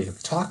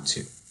have talked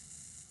to.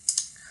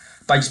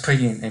 But I just put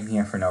him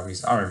here for no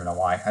reason. I don't even know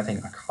why. I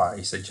think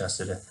Akari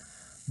suggested it.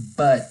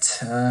 But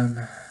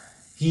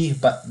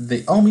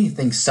the only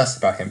thing sus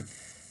about him,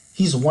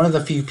 he's one of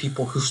the few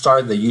people who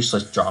started the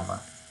useless drama.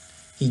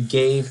 He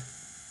gave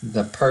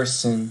the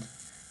person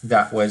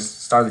that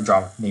started the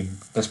drama named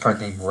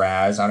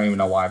Raz. I don't even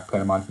know why I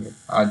put him on here.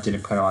 I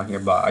didn't put him on here,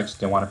 but I just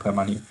didn't want to put him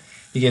on here.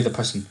 He gave the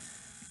person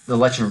the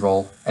legend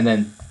role, and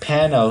then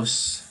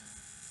Panos,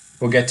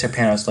 we'll get to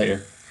Panos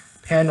later.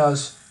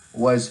 Panos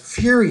was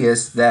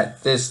furious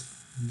that this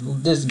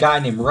guy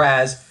named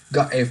Raz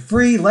got a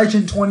free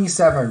Legend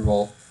 27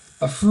 role,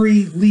 a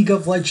free League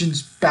of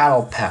Legends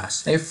battle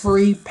pass, a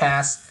free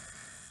pass,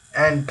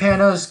 and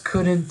Panos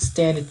couldn't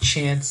stand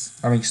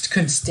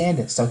couldn't stand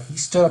it, so he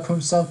stood up for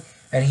himself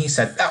and he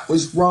said, "That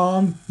was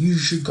wrong, you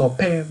should go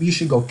pay him, you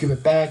should go give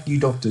it back, you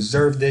don't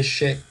deserve this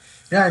shit."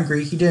 And I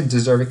agree, he didn't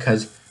deserve it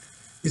because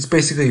it's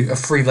basically a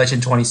free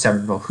Legend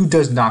 27 role. Who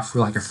does not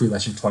feel like a free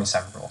Legend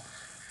 27 role?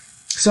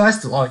 So that's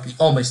the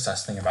only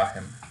sus thing about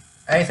him.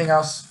 Anything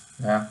else?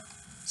 Yeah.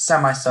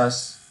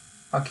 Semi-sus.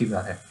 I'll keep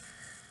that here.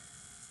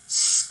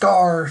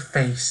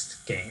 Scarface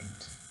game.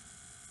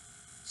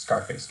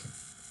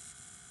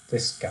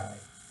 This guy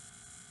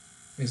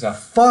is a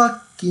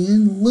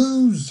fucking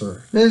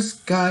loser. This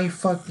guy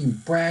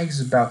fucking brags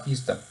about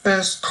he's the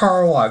best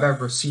Carl I've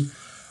ever seen.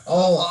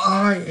 Oh,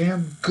 I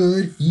am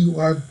good, you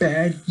are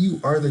bad, you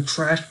are the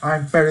trash,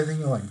 I'm better than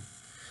you. Like,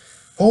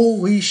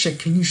 holy shit,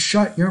 can you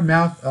shut your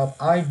mouth up?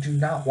 I do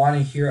not want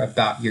to hear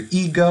about your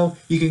ego.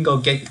 You can go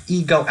get your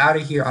ego out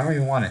of here. I don't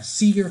even want to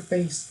see your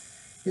face.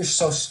 You're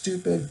so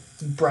stupid.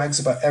 He brags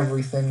about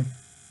everything.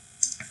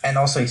 And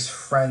also he's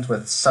friends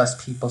with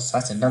sus people, so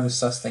that's another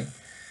sus thing.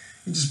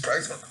 He just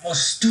brags about the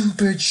most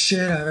stupid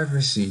shit I've ever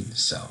seen.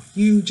 So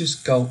you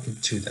just go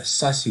into the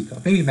sus you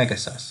go. Maybe mega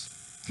sus.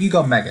 You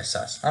go mega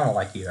sus. I don't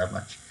like you that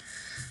much.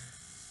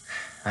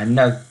 I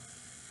know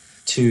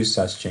 2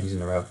 sus changes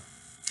in a row.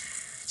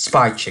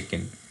 Spy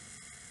Chicken.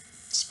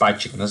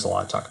 There's a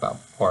lot to talk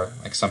about.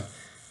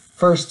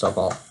 First of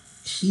all,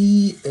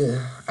 he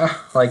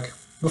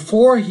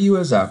before he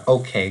was an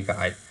okay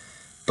guy,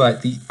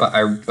 but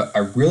I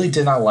really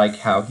did not like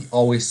how he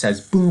always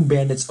says Boom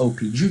Bandits OP.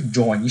 You should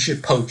join. You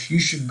should poach. You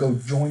should go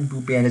join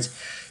Boom Bandits.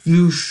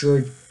 You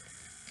should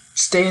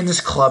stay in this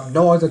club,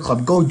 no other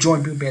club. Go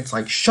join Boom Bandits.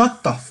 Like,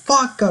 shut the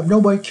fuck up.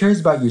 Nobody cares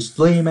about your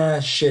lame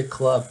ass shit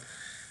club.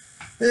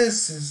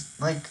 This is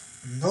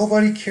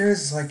nobody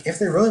cares. Like, if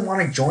they really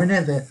want to join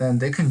it, then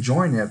they can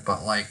join it.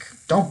 But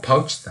don't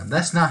poach them.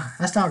 That's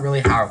not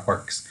really how it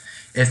works.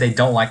 If they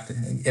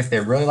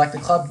really like the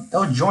club,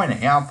 they'll join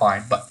it. Yeah, I'm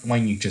fine. But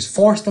when you just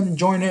force them to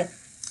join it,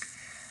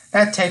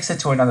 that takes it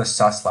to another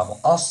sus level.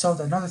 Also,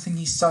 another thing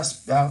he's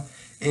sus about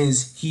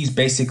is he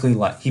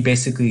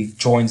basically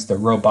joins the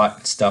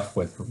robot stuff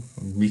with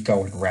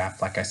Rico and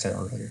Raft, like I said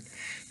earlier.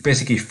 He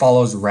basically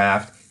follows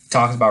Raft, he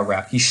talks about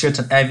Raft, he shits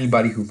on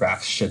anybody who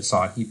Raft shits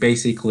on.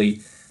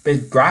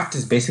 Raft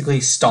is basically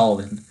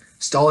Stalin.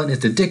 Stalin is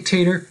the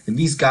dictator, and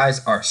these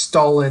guys are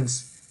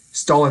Stalin's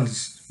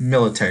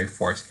military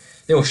force.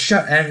 They will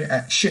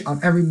shit on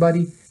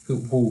everybody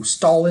who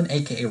Stalin,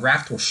 aka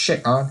Raft, will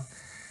shit on.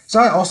 So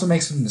that also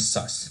makes him the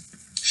sus.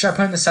 Should I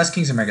put in the sus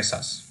kings or mega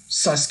sus?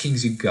 Sus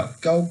kings you go.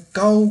 Go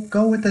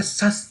with the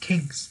sus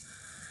kings.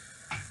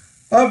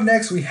 Up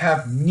next we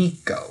have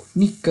Nico.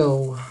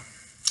 Nico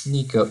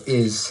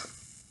is...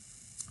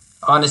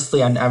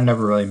 Honestly, I've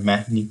never really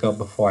met Nico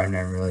before. I've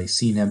never really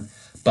seen him.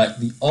 But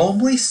the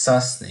only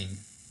sus thing...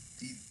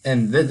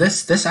 And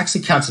this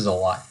actually counts as a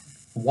lot.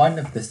 One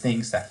of the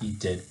things that he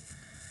did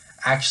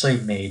actually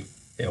made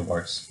it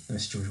worse. The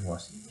situation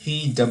worse.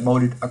 He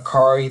demoted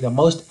Akari, the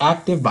most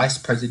active vice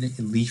president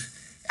in Leaf.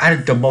 I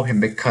had to demote him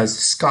because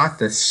Scott,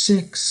 the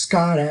sick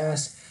Scott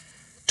ass,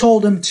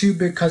 told him to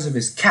because of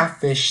his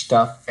catfish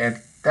stuff,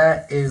 and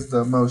that is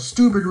the most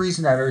stupid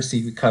reason I've ever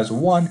seen. Because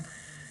 1,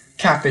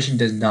 catfishing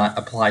does not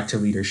apply to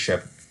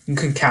leadership. You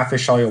can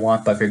catfish all you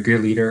want, but if you're a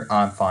good leader,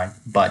 I'm fine.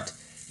 But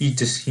he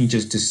just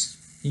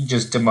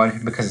demoted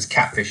him because it's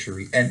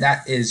catfishery, and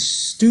that is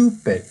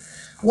stupid.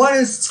 What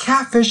does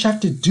catfish have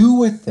to do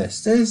with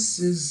this? This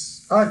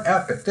is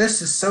unepic.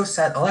 This is so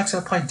sad.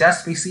 Alexa played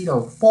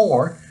Despacito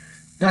 4.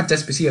 Not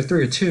Despacito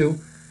 3 or 2.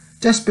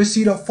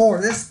 Despacito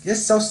 4. This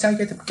is so sad.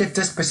 You have to get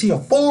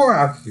Despacito 4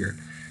 out here.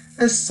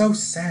 This is so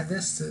sad.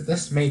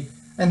 This made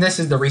And this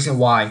is the reason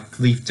why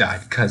Leaf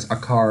died, because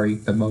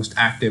Akari, the most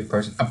active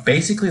person,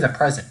 basically the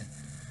president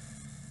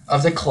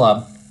of the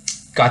club,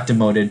 got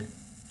demoted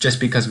just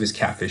because of his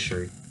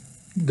catfishery.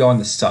 Going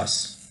to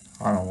sus.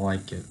 I don't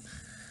like it.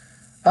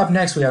 Up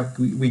next, we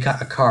got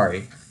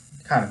Akari.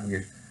 Kind of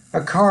weird.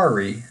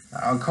 Akari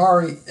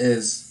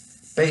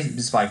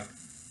is like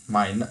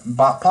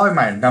probably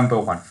my number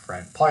one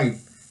friend. Probably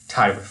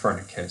tied with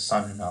Fernicus.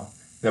 I don't know.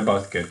 They're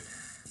both good.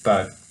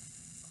 But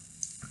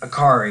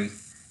Akari,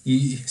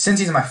 since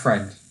he's my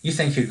friend, you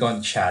think he'd go in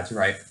the Chads,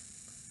 right?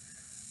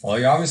 Well,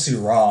 you're obviously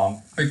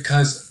wrong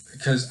because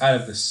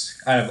out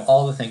of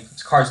all the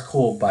things, Akari's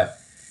cool, but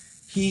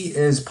he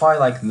is probably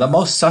like the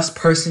most sus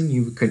person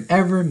you could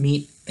ever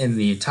meet in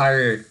the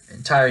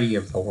entirety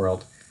of the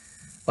world.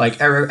 Like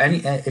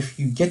if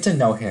you get to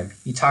know him,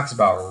 he talks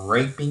about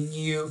raping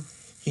you.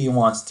 He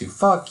wants to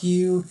fuck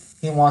you.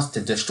 He wants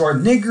to destroy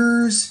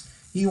niggers.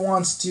 He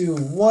wants to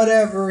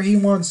whatever. He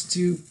wants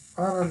to,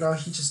 I don't know.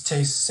 He just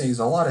says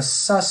a lot of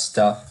sus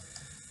stuff,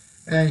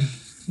 and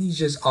he's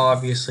just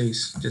obviously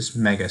just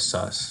mega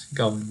sus.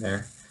 Go in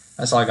there.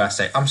 That's all I gotta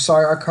say. I'm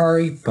sorry,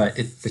 Akari, but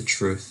it's the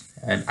truth.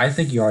 And I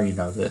think you already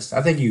know this.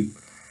 I think you,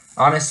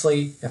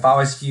 honestly, if I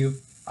was you,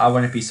 I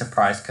wouldn't be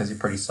surprised because you're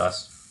pretty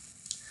sus.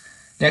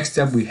 Next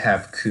up, we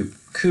have Coop.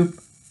 Coop,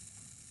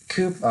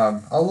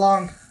 not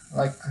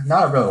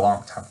a really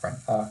long time friend.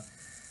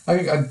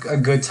 A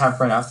good time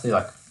friend. I'd say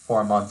like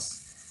 4 months.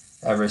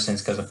 Ever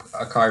since, because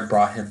Akari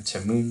brought him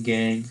to Moon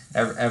Gang.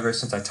 Ever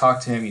since I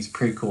talked to him, he's a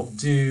pretty cool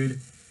dude.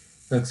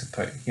 He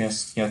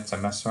likes to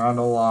mess around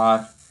a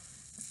lot.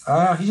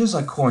 He's just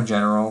like cool in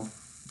general.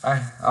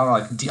 I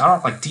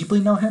don't like deeply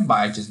know him, but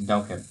I just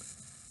know him,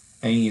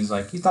 and he's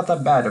not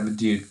that bad of a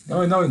dude. The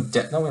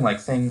only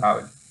thing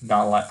I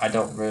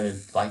don't really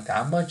like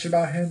that much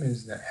about him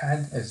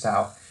is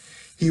how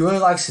he really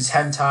likes his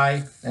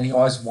hentai, and he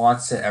always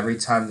wants it every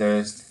time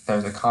there's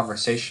a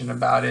conversation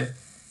about it.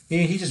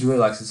 He just really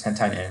likes his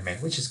hentai and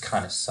anime, which is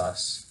kind of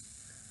sus.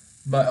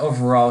 But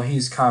overall,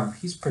 he's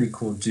pretty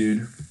cool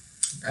dude.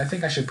 I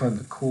think I should put him in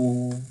the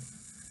cool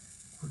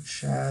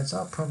Chads.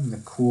 I'll put him in the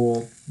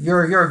cool.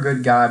 You're a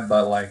good guy,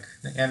 but like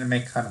the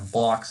anime kind of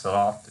blocks it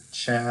off the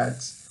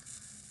Chads.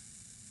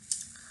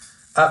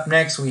 Up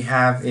next we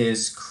have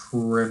is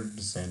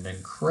Crimson,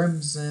 and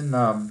Crimson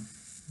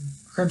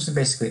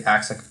basically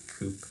acts like a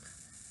Coop,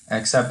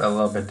 except a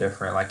little bit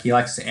different. Like he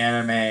likes the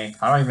anime.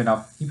 I don't even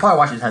know. He probably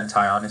watches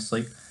hentai,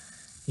 honestly.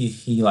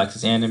 He likes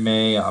his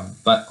anime.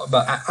 But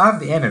out of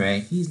the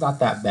anime, he's not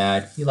that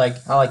bad.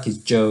 I like his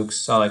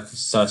jokes. I like his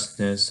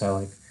susness.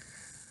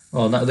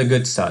 Not the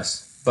good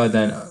sus, but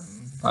then I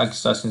like his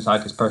susness. I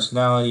like his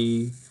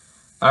personality.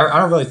 I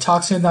don't really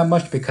talk to him that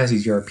much because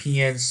he's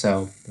European,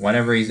 so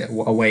whenever he's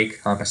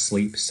awake, I'm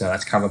asleep, so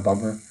that's kind of a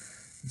bummer.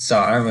 So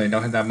I don't really know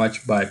him that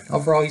much, but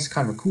overall, he's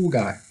kind of a cool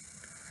guy.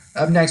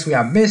 Up next, we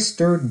have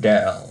Mr.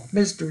 Dell.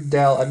 Mr.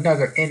 Dell,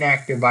 another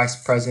inactive vice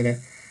president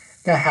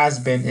that has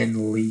been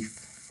in Leaf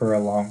for a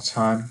long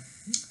time.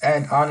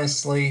 And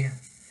honestly,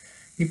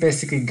 he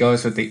basically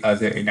goes with the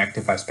other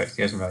inactive vice president.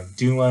 He doesn't really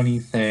do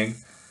anything.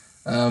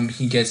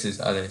 He gets his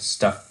other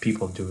stuff.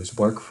 People do his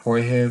work for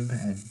him,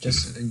 and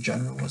just in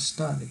general, it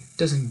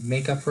doesn't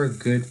make up for a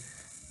good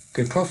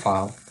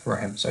profile for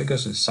him. So he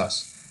goes to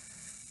sus.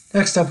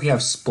 Next up, we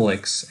have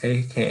Splix,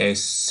 aka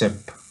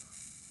Simp.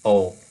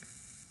 Oh,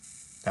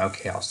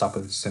 okay, I'll stop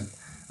with the Simp.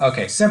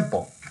 Okay,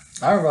 Simple.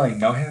 I don't really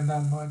know him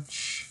that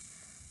much,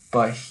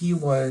 but he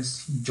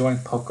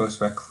joined Poco's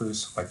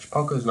Recluse, which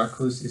Poco's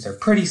Recluse is a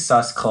pretty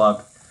sus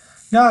club.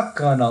 Not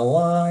gonna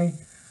lie.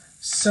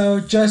 So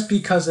just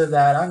because of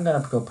that, I'm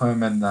gonna go put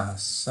him in the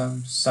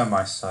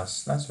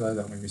semi-sus. That's really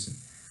the only reason.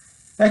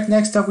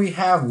 Next up, we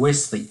have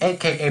Whistly,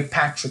 aka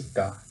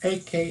Patrickaaa,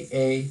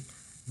 aka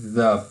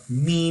the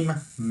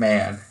meme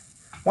man.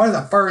 One of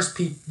the first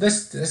people.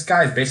 This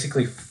guy is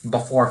basically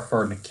before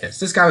Fernicus.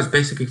 This guy was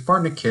basically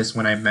Fernicus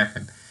when I met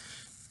him,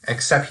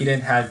 except he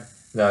didn't have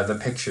the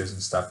pictures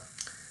and stuff.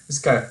 This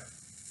guy,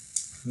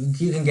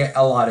 you can get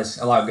a lot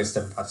of good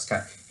stuff about this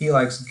guy.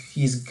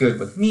 He's good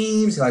with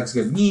memes. He likes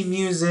good meme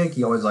music.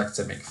 He always likes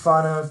to make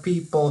fun of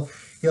people.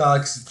 He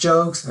likes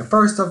jokes. And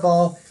first of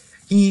all,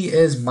 he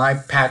is my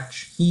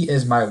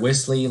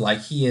Whistly.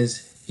 He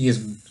is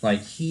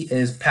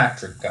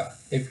Patrickaaa.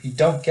 If you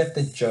don't get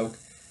the joke,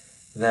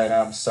 then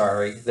I'm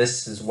sorry.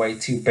 This is way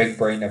too big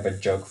brain of a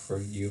joke for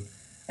you.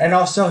 And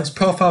also, his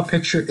profile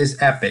picture is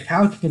epic.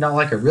 How can you not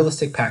like a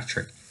realistic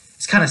Patrick?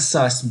 It's kind of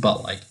sus,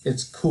 but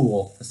it's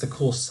cool. It's the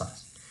cool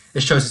sus.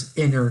 It shows his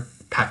inner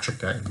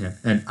Patrickaaa in him,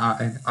 and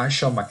I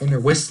show my inner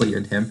Whistly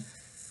in him.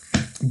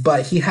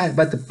 But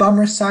the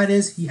bummer side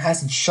is he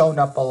hasn't shown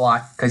up a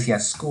lot because he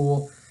has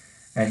school,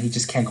 and he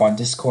just can't go on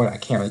Discord. I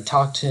can't really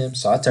talk to him,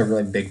 so that's a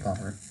really big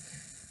bummer.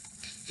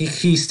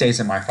 He stays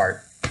in my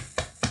heart.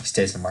 He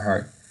stays in my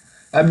heart.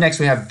 Up next,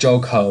 we have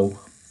Joko.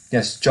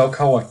 Yes,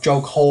 Joko or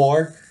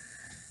Jokor.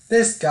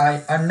 This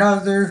guy, I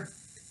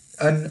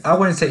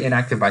wouldn't say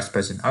inactive vice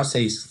president. I would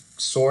say he's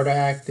sort of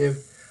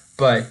active.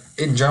 But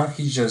in general,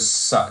 he's just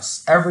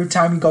sus. Every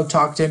time you go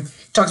talk to him,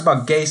 he talks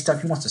about gay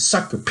stuff. He wants to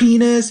suck your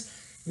penis.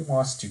 He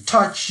wants to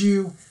touch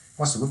you. He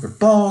wants to rip your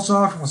balls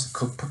off. He wants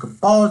to put a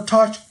ball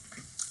and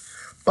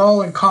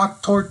ball and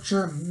cock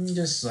torture.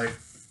 Just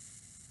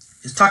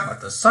talking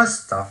about the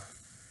sus stuff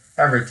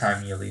every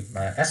time you leave,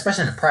 man.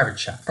 Especially in a private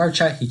chat. Private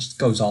chat, he just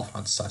goes off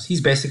on sus.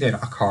 He's basically an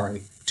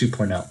Akari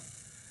 2.0.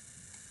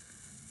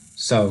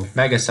 So,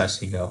 mega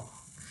sus you go.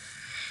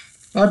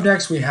 Up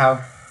next we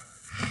have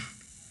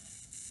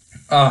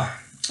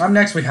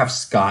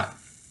Scott.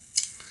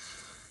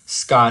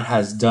 Scott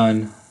has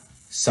done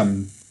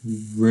some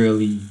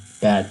really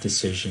bad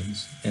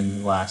decisions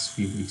in the last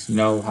few weeks. You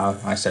know how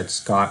I said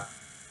Scott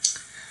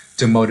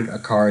demoted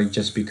Akari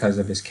just because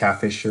of his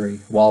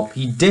catfishery? Well,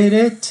 he did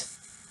it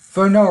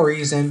for no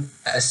reason,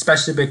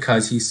 especially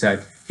because he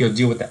said he'll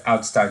deal with the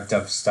outside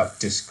stuff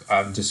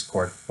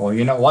Discord. Well,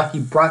 you know what? He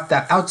brought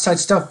that outside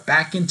stuff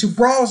back into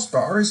Brawl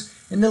Stars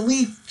in the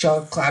Leaf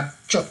Club.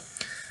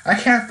 I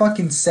can't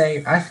fucking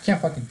speak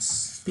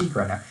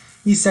right now.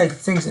 He said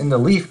things in the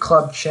Leaf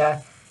Club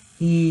chat.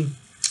 He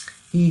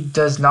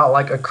does not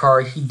like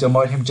Akari. He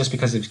demoted him just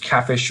because of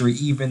catfishery,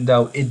 even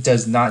though it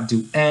does not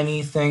do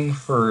anything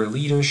for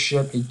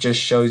leadership. It just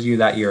shows you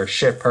that you're a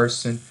shit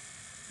person.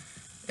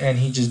 And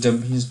he just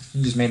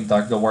made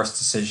the worst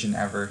decision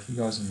ever. He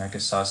goes in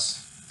Mega Sus.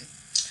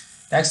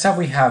 Next up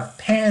we have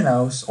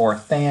Panos, or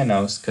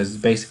Thanos, because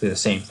it's basically the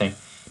same thing.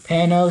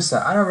 Panos,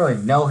 I don't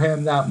really know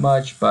him that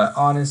much, but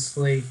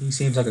honestly, he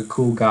seems like a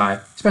cool guy,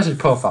 especially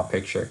profile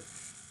picture.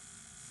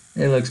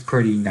 It looks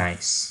pretty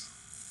nice.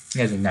 He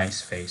has a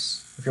nice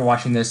face. If you're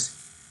watching this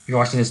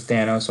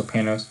Thanos or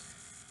Panos,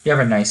 you have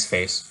a nice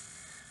face.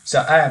 So,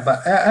 out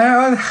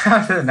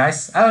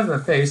of the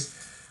face,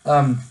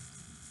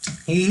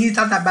 he's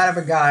not that bad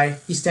of a guy.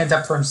 He stands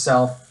up for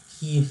himself.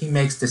 He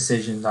makes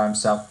decisions on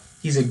himself.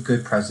 He's a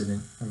good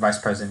president or vice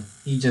president.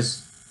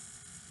 He's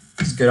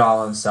good all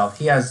on himself.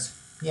 He has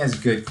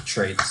good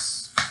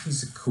traits.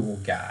 He's a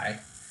cool guy.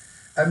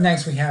 Up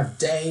next we have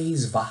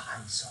Days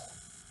Visor.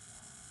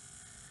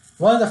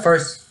 One of the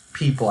first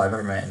people I've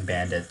ever met in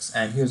Bandits,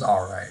 and he was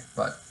alright,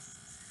 but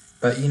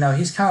you know,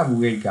 he's kind of a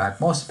weird guy,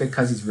 mostly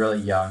because he's really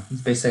young.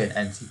 He's basically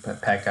an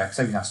NC-Pekka,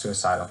 except he's not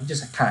suicidal. He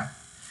just kind of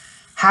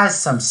has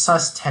some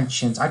sus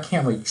tensions. I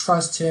can't really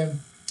trust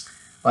him.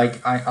 I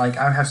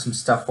have some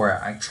stuff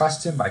where I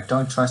trust him, but I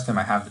don't trust him.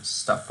 I have this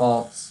stuff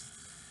faults.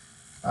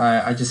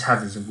 I just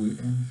have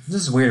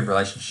this weird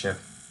relationship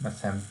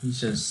with him. He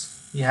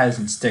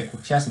hasn't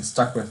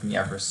stuck with me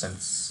ever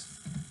since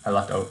I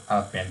left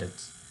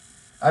Bandits.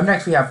 Up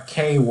next we have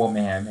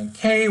K-Woman, and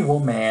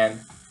K-Woman,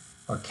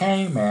 or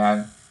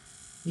K-Man,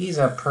 he's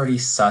a pretty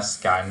sus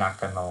guy, not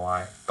gonna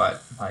lie,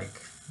 but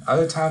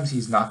other times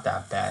he's not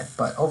that bad,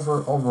 but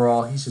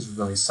overall he's just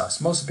really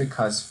sus, mostly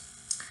because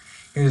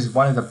he was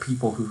one of the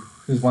people who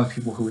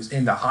was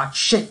in the hot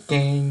shit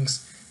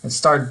gangs and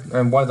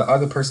one of the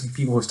other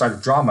people who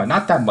started drama,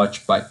 not that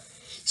much, but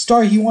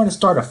he wanted to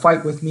start a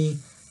fight with me.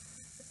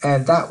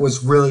 And that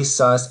was really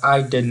sus.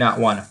 I did not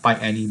want to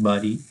fight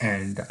anybody,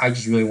 and I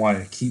just really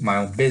wanted to keep my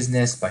own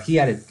business. But he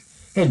had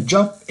to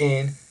jump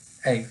in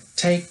and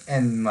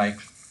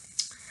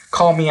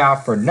call me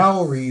out for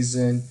no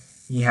reason.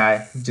 He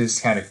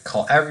just had to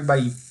call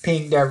everybody,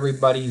 pinged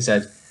everybody. He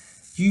said,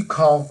 "You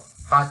call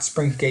Hot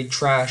Springs Gate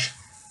trash.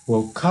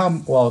 Will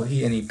come." Well,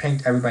 he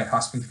pinged everybody in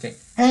Hot Springs Gate.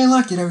 Hey,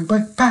 look at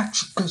everybody.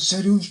 Patrickaaa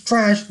said he was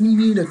trash. We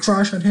need a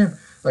trash on him.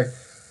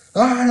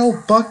 I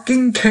don't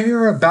fucking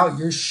care about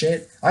your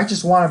shit. I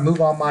just want to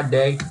move on my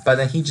day. But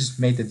then he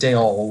just made the day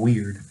all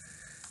weird.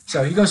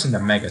 So he goes into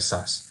Mega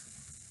Sus.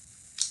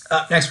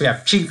 Up next we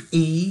have Chief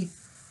E.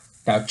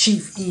 Now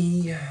Chief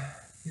E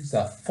is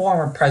the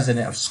former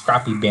president of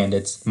Scrappy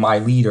Bandits, my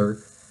leader.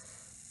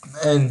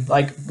 And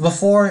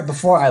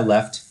before I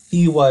left,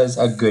 he was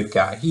a good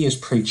guy. He is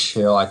pretty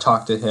chill. I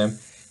talked to him.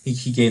 He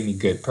gave me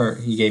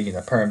he gave me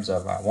the perms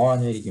of I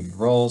wanted. He gave me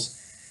roles.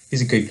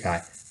 He's a good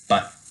guy.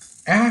 But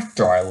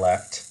after I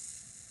left,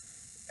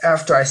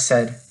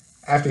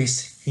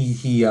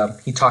 he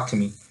talked to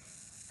me.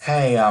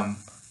 Hey,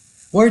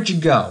 where'd you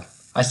go?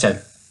 I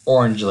said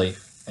Orange Leaf,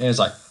 and he was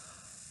like,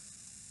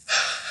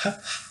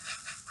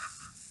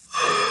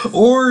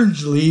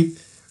 Orange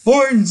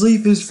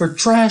Leaf is for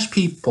trash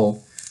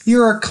people.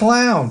 You're a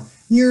clown.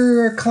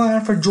 You're a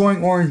clown for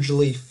joining Orange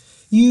Leaf.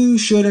 You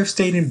should have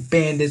stayed in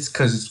Bandits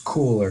because it's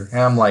cooler. And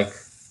I'm like,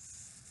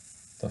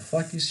 the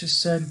fuck you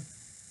just said?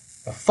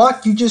 The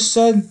fuck you just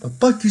said? The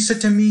fuck you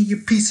said to me, you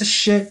piece of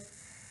shit?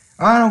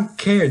 I don't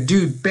care,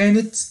 dude.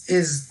 Bandits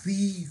is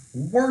the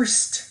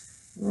worst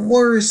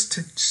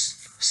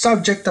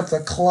subject of the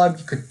club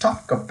you could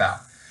talk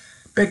about.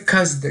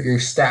 Because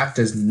your staff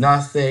does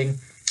nothing.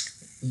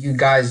 You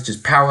guys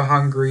just power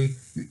hungry.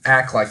 You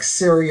act like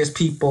serious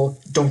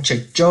people. Don't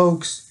check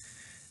jokes.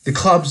 The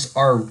clubs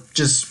are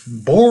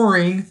just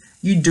boring.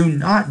 You do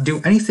not do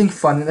anything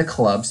fun in the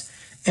clubs.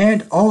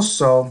 And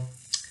also,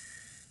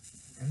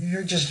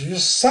 you're just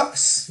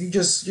sus. You're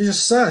just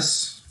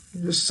sus.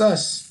 You're just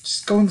sus.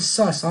 Just go into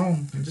sus.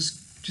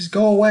 Just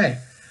go away.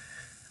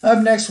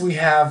 Up next we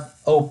have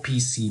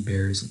OPC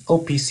Bears.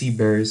 OPC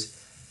Bears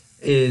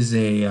is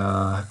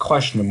a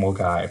questionable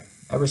guy.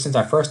 Ever since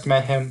I first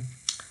met him,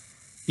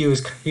 he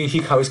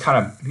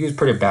was a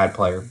pretty bad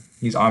player.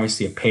 He's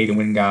obviously a pay to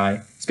win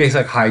guy. He's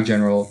basically like high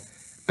general,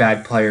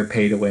 bad player,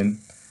 pay to win.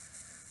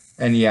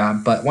 And yeah,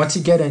 but once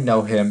you get to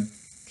know him,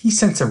 he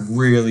sends some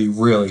really,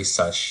 really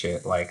sus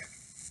shit. Like,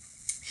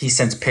 he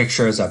sends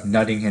pictures of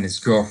nutting in his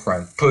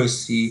girlfriend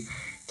pussy. He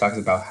talks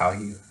about how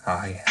he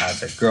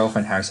has a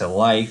girlfriend, has a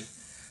life.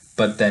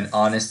 But then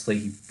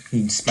honestly,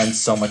 he spends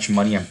so much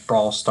money on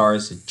Brawl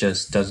Stars, it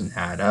just doesn't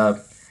add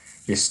up.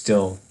 You're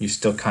still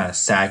kind of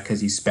sad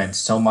because he spent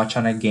so much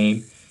on a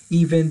game,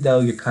 even though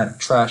you're kind of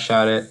trash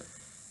at it.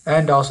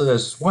 And also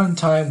there's one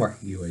time where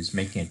he was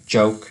making a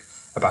joke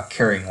about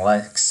carrying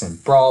Lex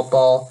and Brawl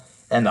Ball,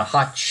 and the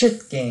hot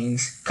shit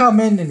gangs come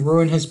in and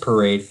ruin his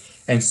parade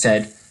and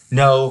said,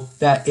 no,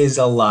 that is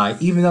a lie.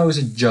 Even though it was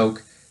a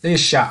joke, they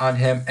just shot on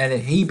him, and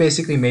he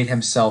basically made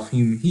himself,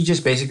 he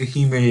just basically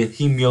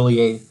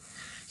humiliated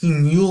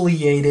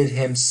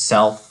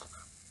himself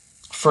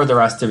for the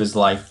rest of his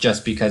life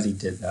just because he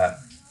did that.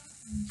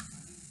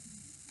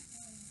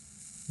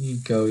 He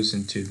goes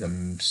into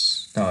the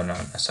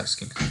sus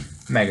king,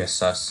 mega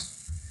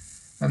sus.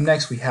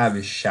 Next we have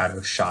is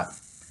Shadow Shot.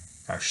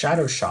 Now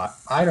Shadow Shot,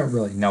 I don't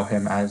really know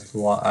him as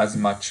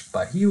much,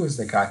 but he was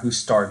the guy who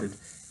started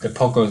the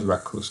Poco's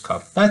Recluse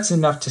Club. That's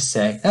enough to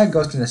say. That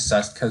goes to the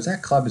sus because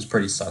that club is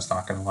pretty sus.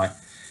 Not gonna lie.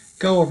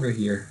 Go over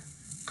here.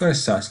 Go to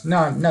sus.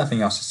 No,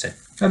 nothing else to say.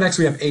 So next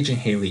we have Agent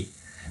Haley,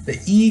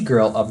 the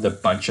E-girl of the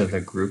bunch of the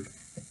group,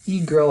 the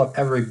E-girl of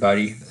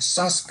everybody, the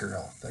sus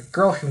girl, the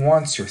girl who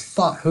wants your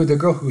thought, the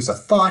girl who's a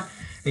thought,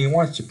 and he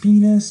wants your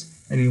penis,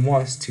 and he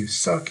wants to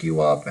suck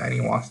you up, and he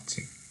wants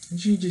to.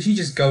 She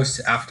just goes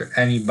after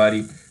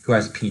anybody who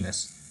has a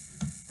penis.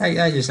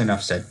 That just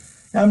enough said.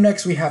 Now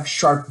next we have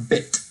Sharp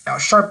Bit. Now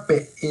Sharp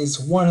Bit is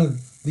one of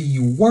the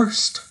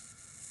worst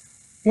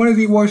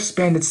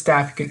bandit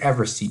staff you can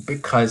ever see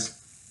because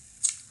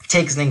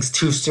takes things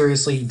too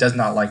seriously. He does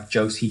not like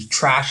jokes. He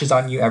trashes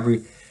on you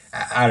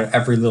out of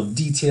every little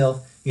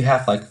detail. You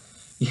have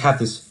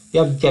this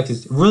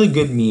really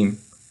good meme,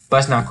 but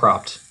it's not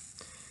cropped.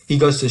 He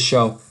goes to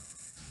show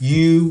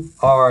you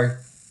are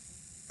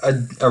a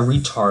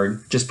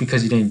retard just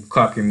because you didn't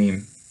crop your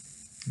meme.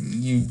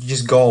 You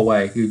just go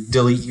away. You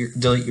delete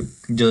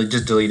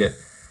it.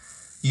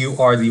 You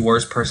are the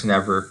worst person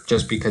ever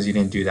just because you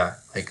didn't do that.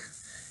 Like,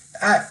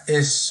 that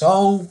is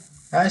so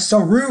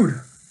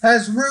rude. That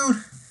is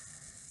rude.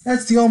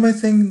 That's the only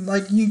thing.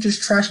 Like, you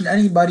just trashing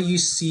anybody you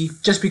see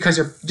just because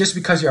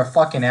you're a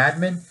fucking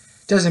admin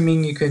doesn't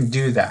mean you can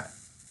do that.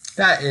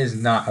 That is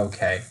not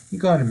okay. You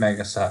go into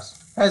Mega Sus.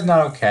 That is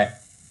not okay.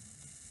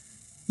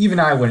 Even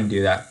I wouldn't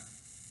do that.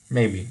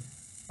 Maybe.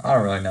 I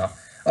don't really know.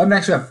 Up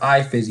next we have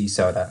iFizzy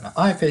Soda. Now,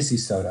 iFizzy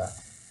Soda,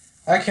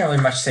 I can't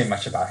really say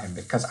much about him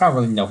because I don't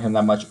really know him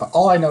that much. But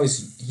all I know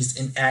is he's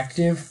an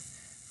active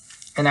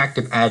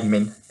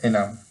admin in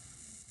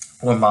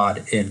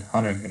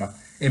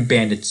in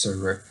Bandit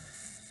server.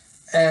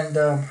 And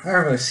I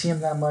don't really see him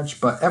that much,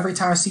 but every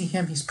time I see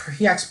him,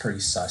 he acts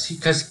pretty sus.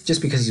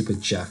 Just because he's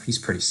with Jeff, he's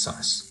pretty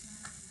sus.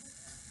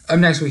 Up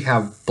next we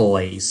have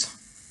Blaze.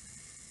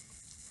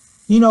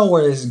 You know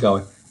where this is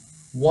going.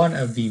 One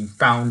of the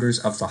founders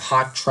of the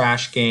Hot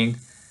Trash Gang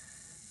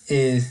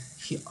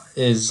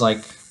is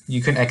like,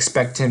 you can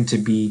expect him to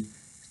be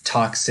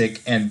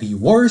toxic and the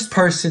worst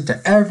person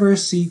to ever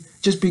see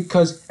just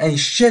because, and he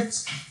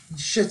shits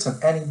on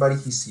anybody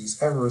he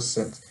sees ever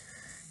since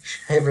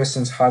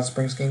Hot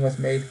Springs Gang was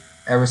made,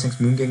 ever since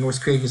Moon Gang was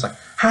created. He's like,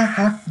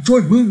 ha,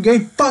 join Moon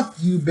Gang, fuck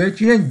you,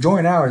 bitch, you didn't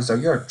join ours, so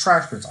you're a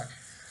trash person. It's like,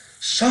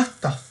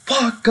 shut the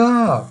fuck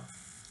up.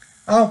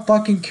 I don't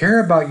fucking care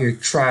about your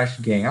trash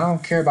gang. I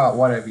don't care about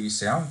whatever you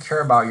say. I don't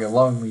care about your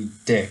lonely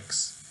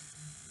dicks.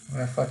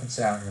 What I fucking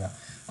say, I don't know.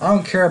 I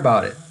don't care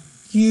about it.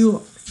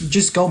 You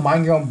just go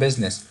mind your own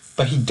business.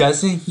 But he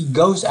doesn't. He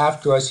goes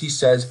after us. He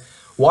says,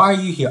 why are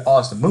you here? Oh,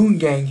 it's the Moon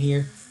Gang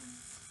here.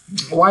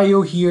 Why are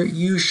you here?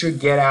 You should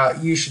get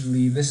out. You should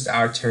leave. This is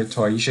our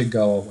territory. You should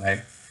go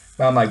away.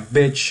 But I'm like,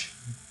 bitch,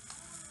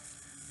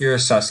 you're a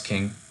sus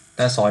king.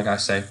 That's all I gotta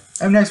say.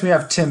 And next we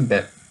have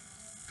Timbit.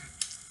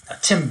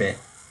 Timbit.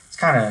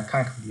 Kind of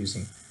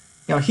confusing.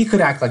 You know, he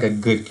could act like a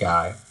good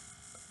guy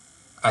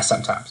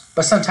sometimes,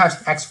 but sometimes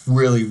he acts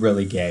really,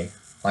 really gay.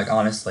 Like,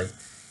 honestly,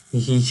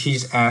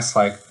 he's asked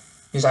like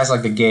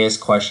the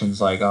gayest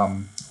questions, like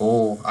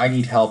oh, I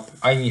need help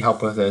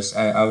with this.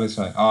 I was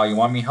like, oh, you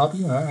want me to help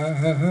you?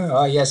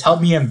 Oh yes,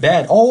 help me in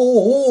bed.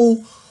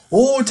 Oh,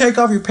 take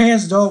off your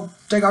pants, though.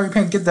 Take off your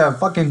pants. Get the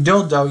fucking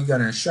dildo. You're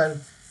gonna shut.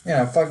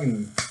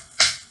 Fucking.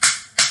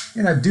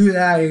 You're gonna do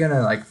that. You're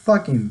gonna like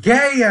fucking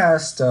gay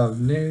ass stuff,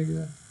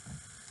 nigga.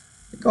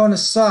 Going to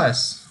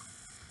sus.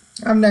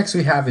 Up next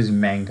we have is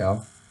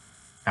Mango.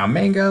 Now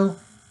Mango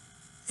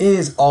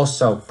is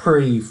also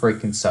pretty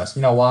freaking sus.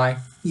 You know why?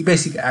 He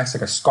basically acts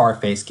like a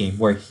Scarface game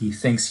where he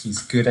thinks he's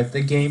good at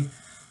the game,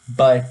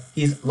 but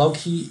he's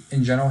low-key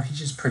in general, he's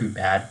just pretty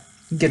bad.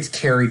 He gets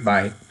carried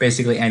by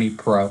basically any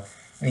pro,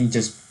 and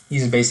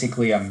he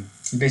basically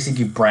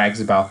brags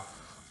about,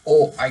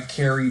 oh, I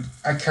carried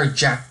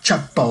Jack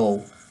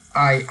Chumpo.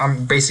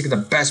 I'm basically the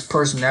best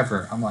person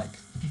ever. I'm like,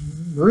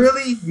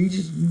 Really?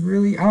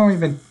 Really? I don't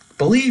even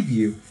believe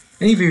you.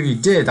 And even if you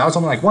did, that was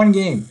only like one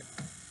game.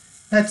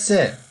 That's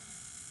it.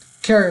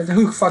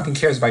 Who fucking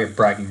cares about your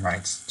bragging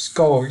rights? Just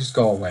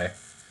go away.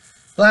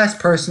 Last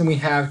person we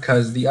have,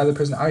 because the other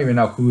person, I don't even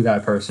know who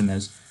that person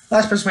is.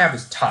 Last person we have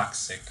is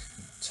Toxic.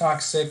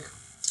 Toxic.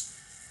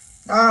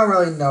 I don't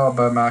really know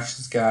about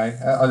this guy.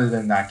 Other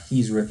than that,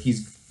 he's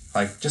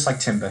like just like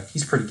Timba.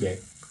 He's pretty gay.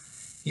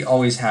 He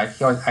always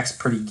acts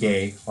pretty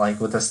gay, like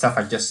with the stuff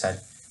I just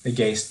said. The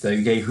gay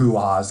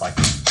hoo-ha's, like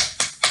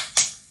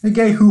the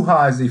gay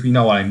hoo-ha's, if you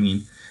know what I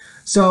mean.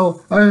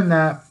 So other than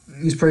that,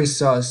 he's pretty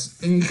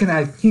sus. And he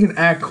can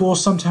act cool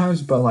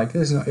sometimes, but like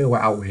it'll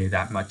outweigh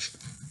that much.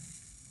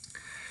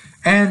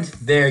 And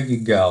there you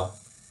go.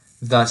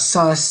 The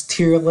sus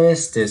tier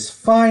list is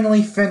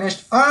finally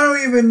finished. I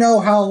don't even know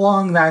how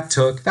long that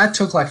took. That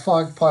took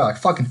probably like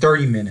fucking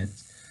 30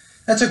 minutes.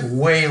 That took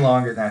way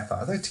longer than I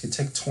thought. I thought it could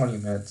take 20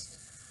 minutes.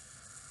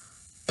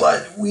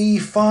 But we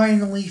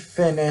finally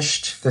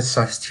finished the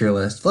sus tier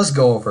list. Let's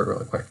go over it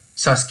really quick.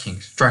 Sus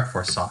Kings, Strike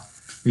Force Saw,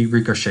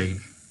 Ricochet.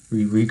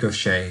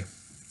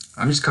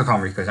 I'm just gonna call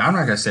him Ricochet. I'm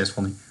not gonna say his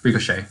full name.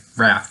 Ricochet,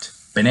 Raft,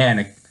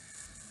 Banana,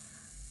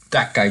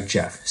 that guy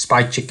Jeff,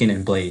 Spy Chicken,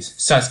 and Blaze.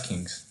 Sus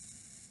Kings.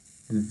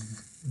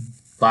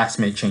 Last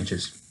minute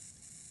changes.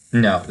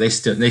 No, they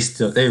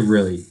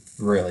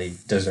really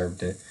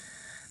deserved it.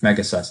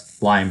 Mega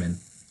Sus, Lyman,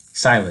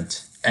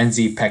 Silent,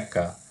 NZ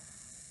Pekka,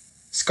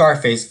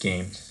 Scarface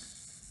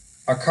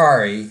Games,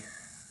 Akari,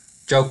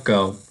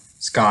 Joko,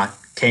 Scott,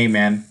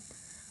 K-Man,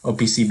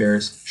 OPC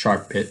Bears,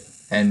 Sharp Pit,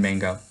 and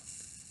Mango.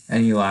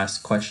 Any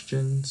last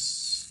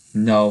questions?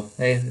 No,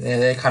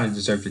 they kind of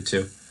deserved it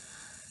too.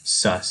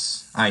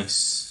 Sus,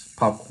 Ice,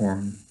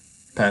 Popcorn,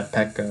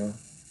 Pekka,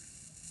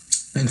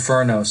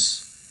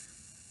 Infernos,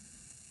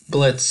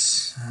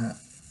 Blitz.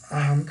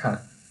 I'm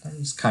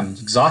just kind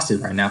of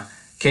exhausted right now.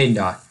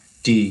 K-Dot,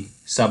 D,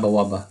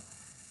 Sabawaba,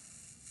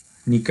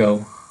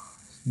 Nico,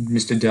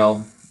 Mr.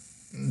 Dell,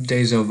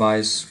 Dezo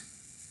Vice,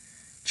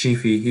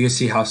 Chiefy. You can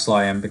see how slow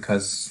I am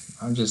because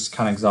I'm just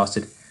kind of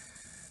exhausted.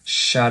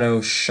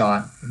 Shadow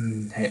Shot,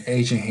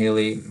 Agent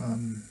Haley,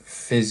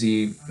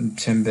 Fizzy,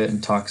 Timbit,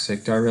 and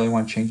Toxic. Do I really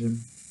want to change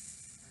them?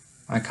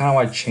 I kind of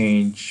want to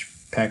change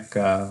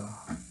Pekka,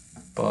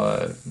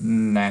 but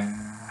nah.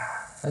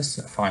 That's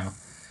the final.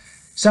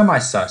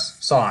 Semi-Sus,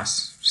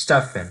 Sauce,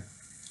 Stefan,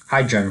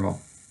 High General,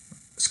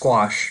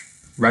 Squash,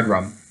 Red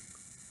Rum,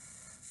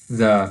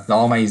 the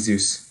Almighty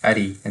Zeus,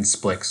 Eddie, and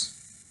Splix.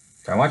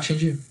 Do I want to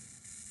change you?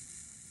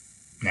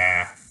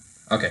 Nah.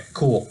 Okay,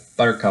 cool.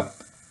 Buttercup,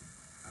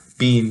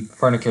 Beam,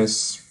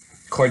 Fernicus,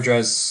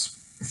 Cordres,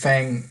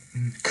 Fang,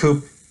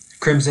 Coop,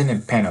 Crimson,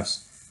 and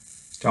Panos.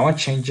 Do I want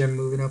to change him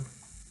moving up?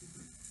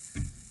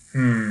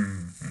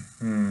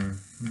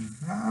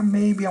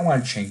 Maybe I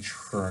want to change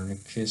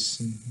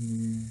Fernicus.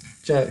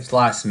 Just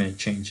last minute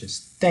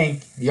changes.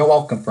 You're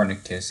welcome,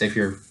 Fernicus, if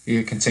you're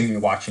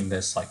continuing watching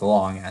this like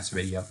long ass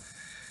video.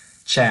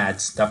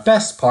 Chads, the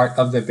best part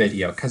of the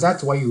video, because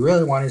that's what you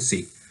really want to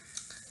see.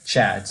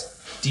 Chads,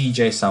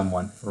 DJ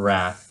Someone,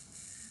 Wrath,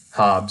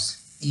 Hobbs,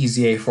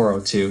 Easy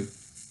A402,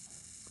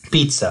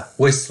 Pizza,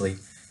 Whistly,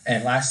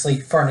 and lastly,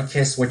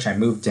 Fernicus, which I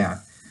moved down.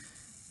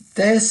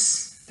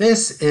 This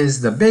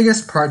is the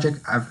biggest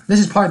project this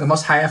is probably the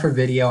most high effort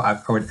video I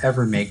would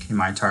ever make in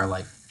my entire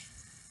life.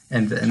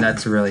 And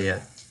that's really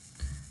it.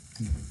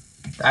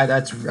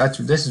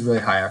 This is really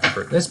high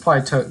effort.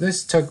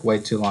 This took way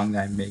too long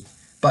to make.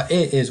 But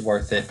it is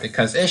worth it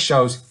because it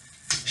shows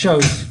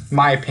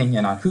my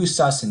opinion on who's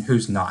sus and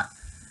who's not.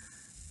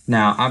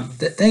 Now,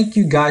 thank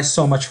you guys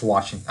so much for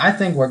watching. I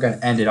think we're going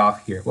to end it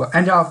off here. We'll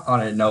end it off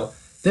on a note.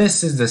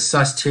 This is the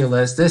sus tier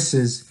list. This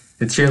is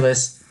the tier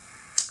list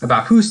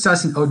about who's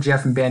sus in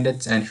OGF and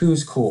Bandits and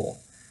who's cool.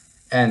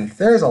 And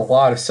there's a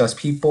lot of sus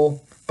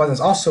people, but there's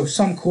also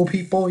some cool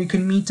people you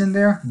can meet in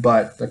there,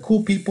 but the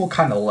cool people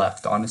kind of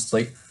left,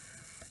 honestly.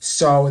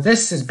 So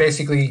this is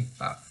basically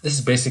a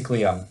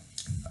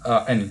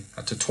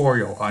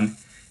tutorial on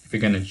if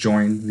you're gonna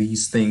join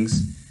these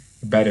things.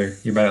 You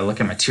better look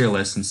at my tier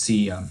list and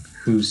see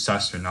who's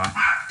sus or not.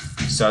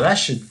 So that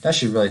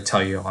should really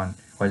tell you on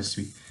what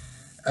to be.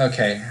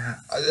 Okay,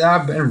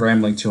 I've been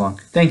rambling too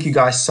long. Thank you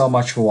guys so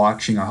much for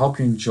watching. I hope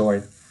you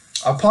enjoyed.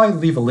 I'll probably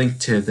leave a link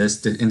to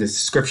this in the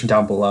description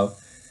down below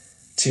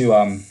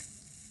to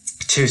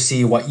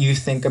see what you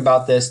think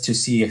about this, to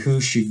see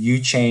who should you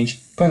change.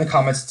 Put in the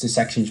comments to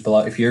sections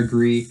below if you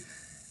agree.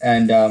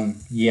 And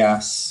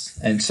yes,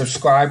 and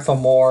subscribe for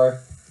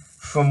more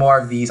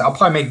of these. I'll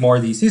probably make more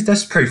of these. This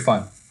is pretty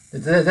fun.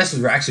 This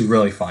is actually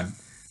really fun.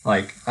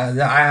 Like I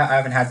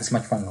haven't had this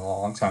much fun in a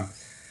long time.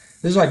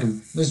 This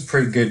is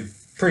pretty good.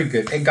 Pretty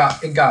good. It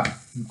got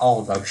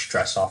all the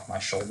stress off my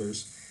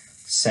shoulders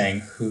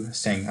saying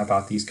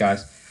about these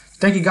guys.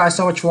 Thank you guys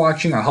so much for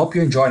watching. I hope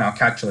you enjoyed and I'll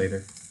catch you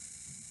later.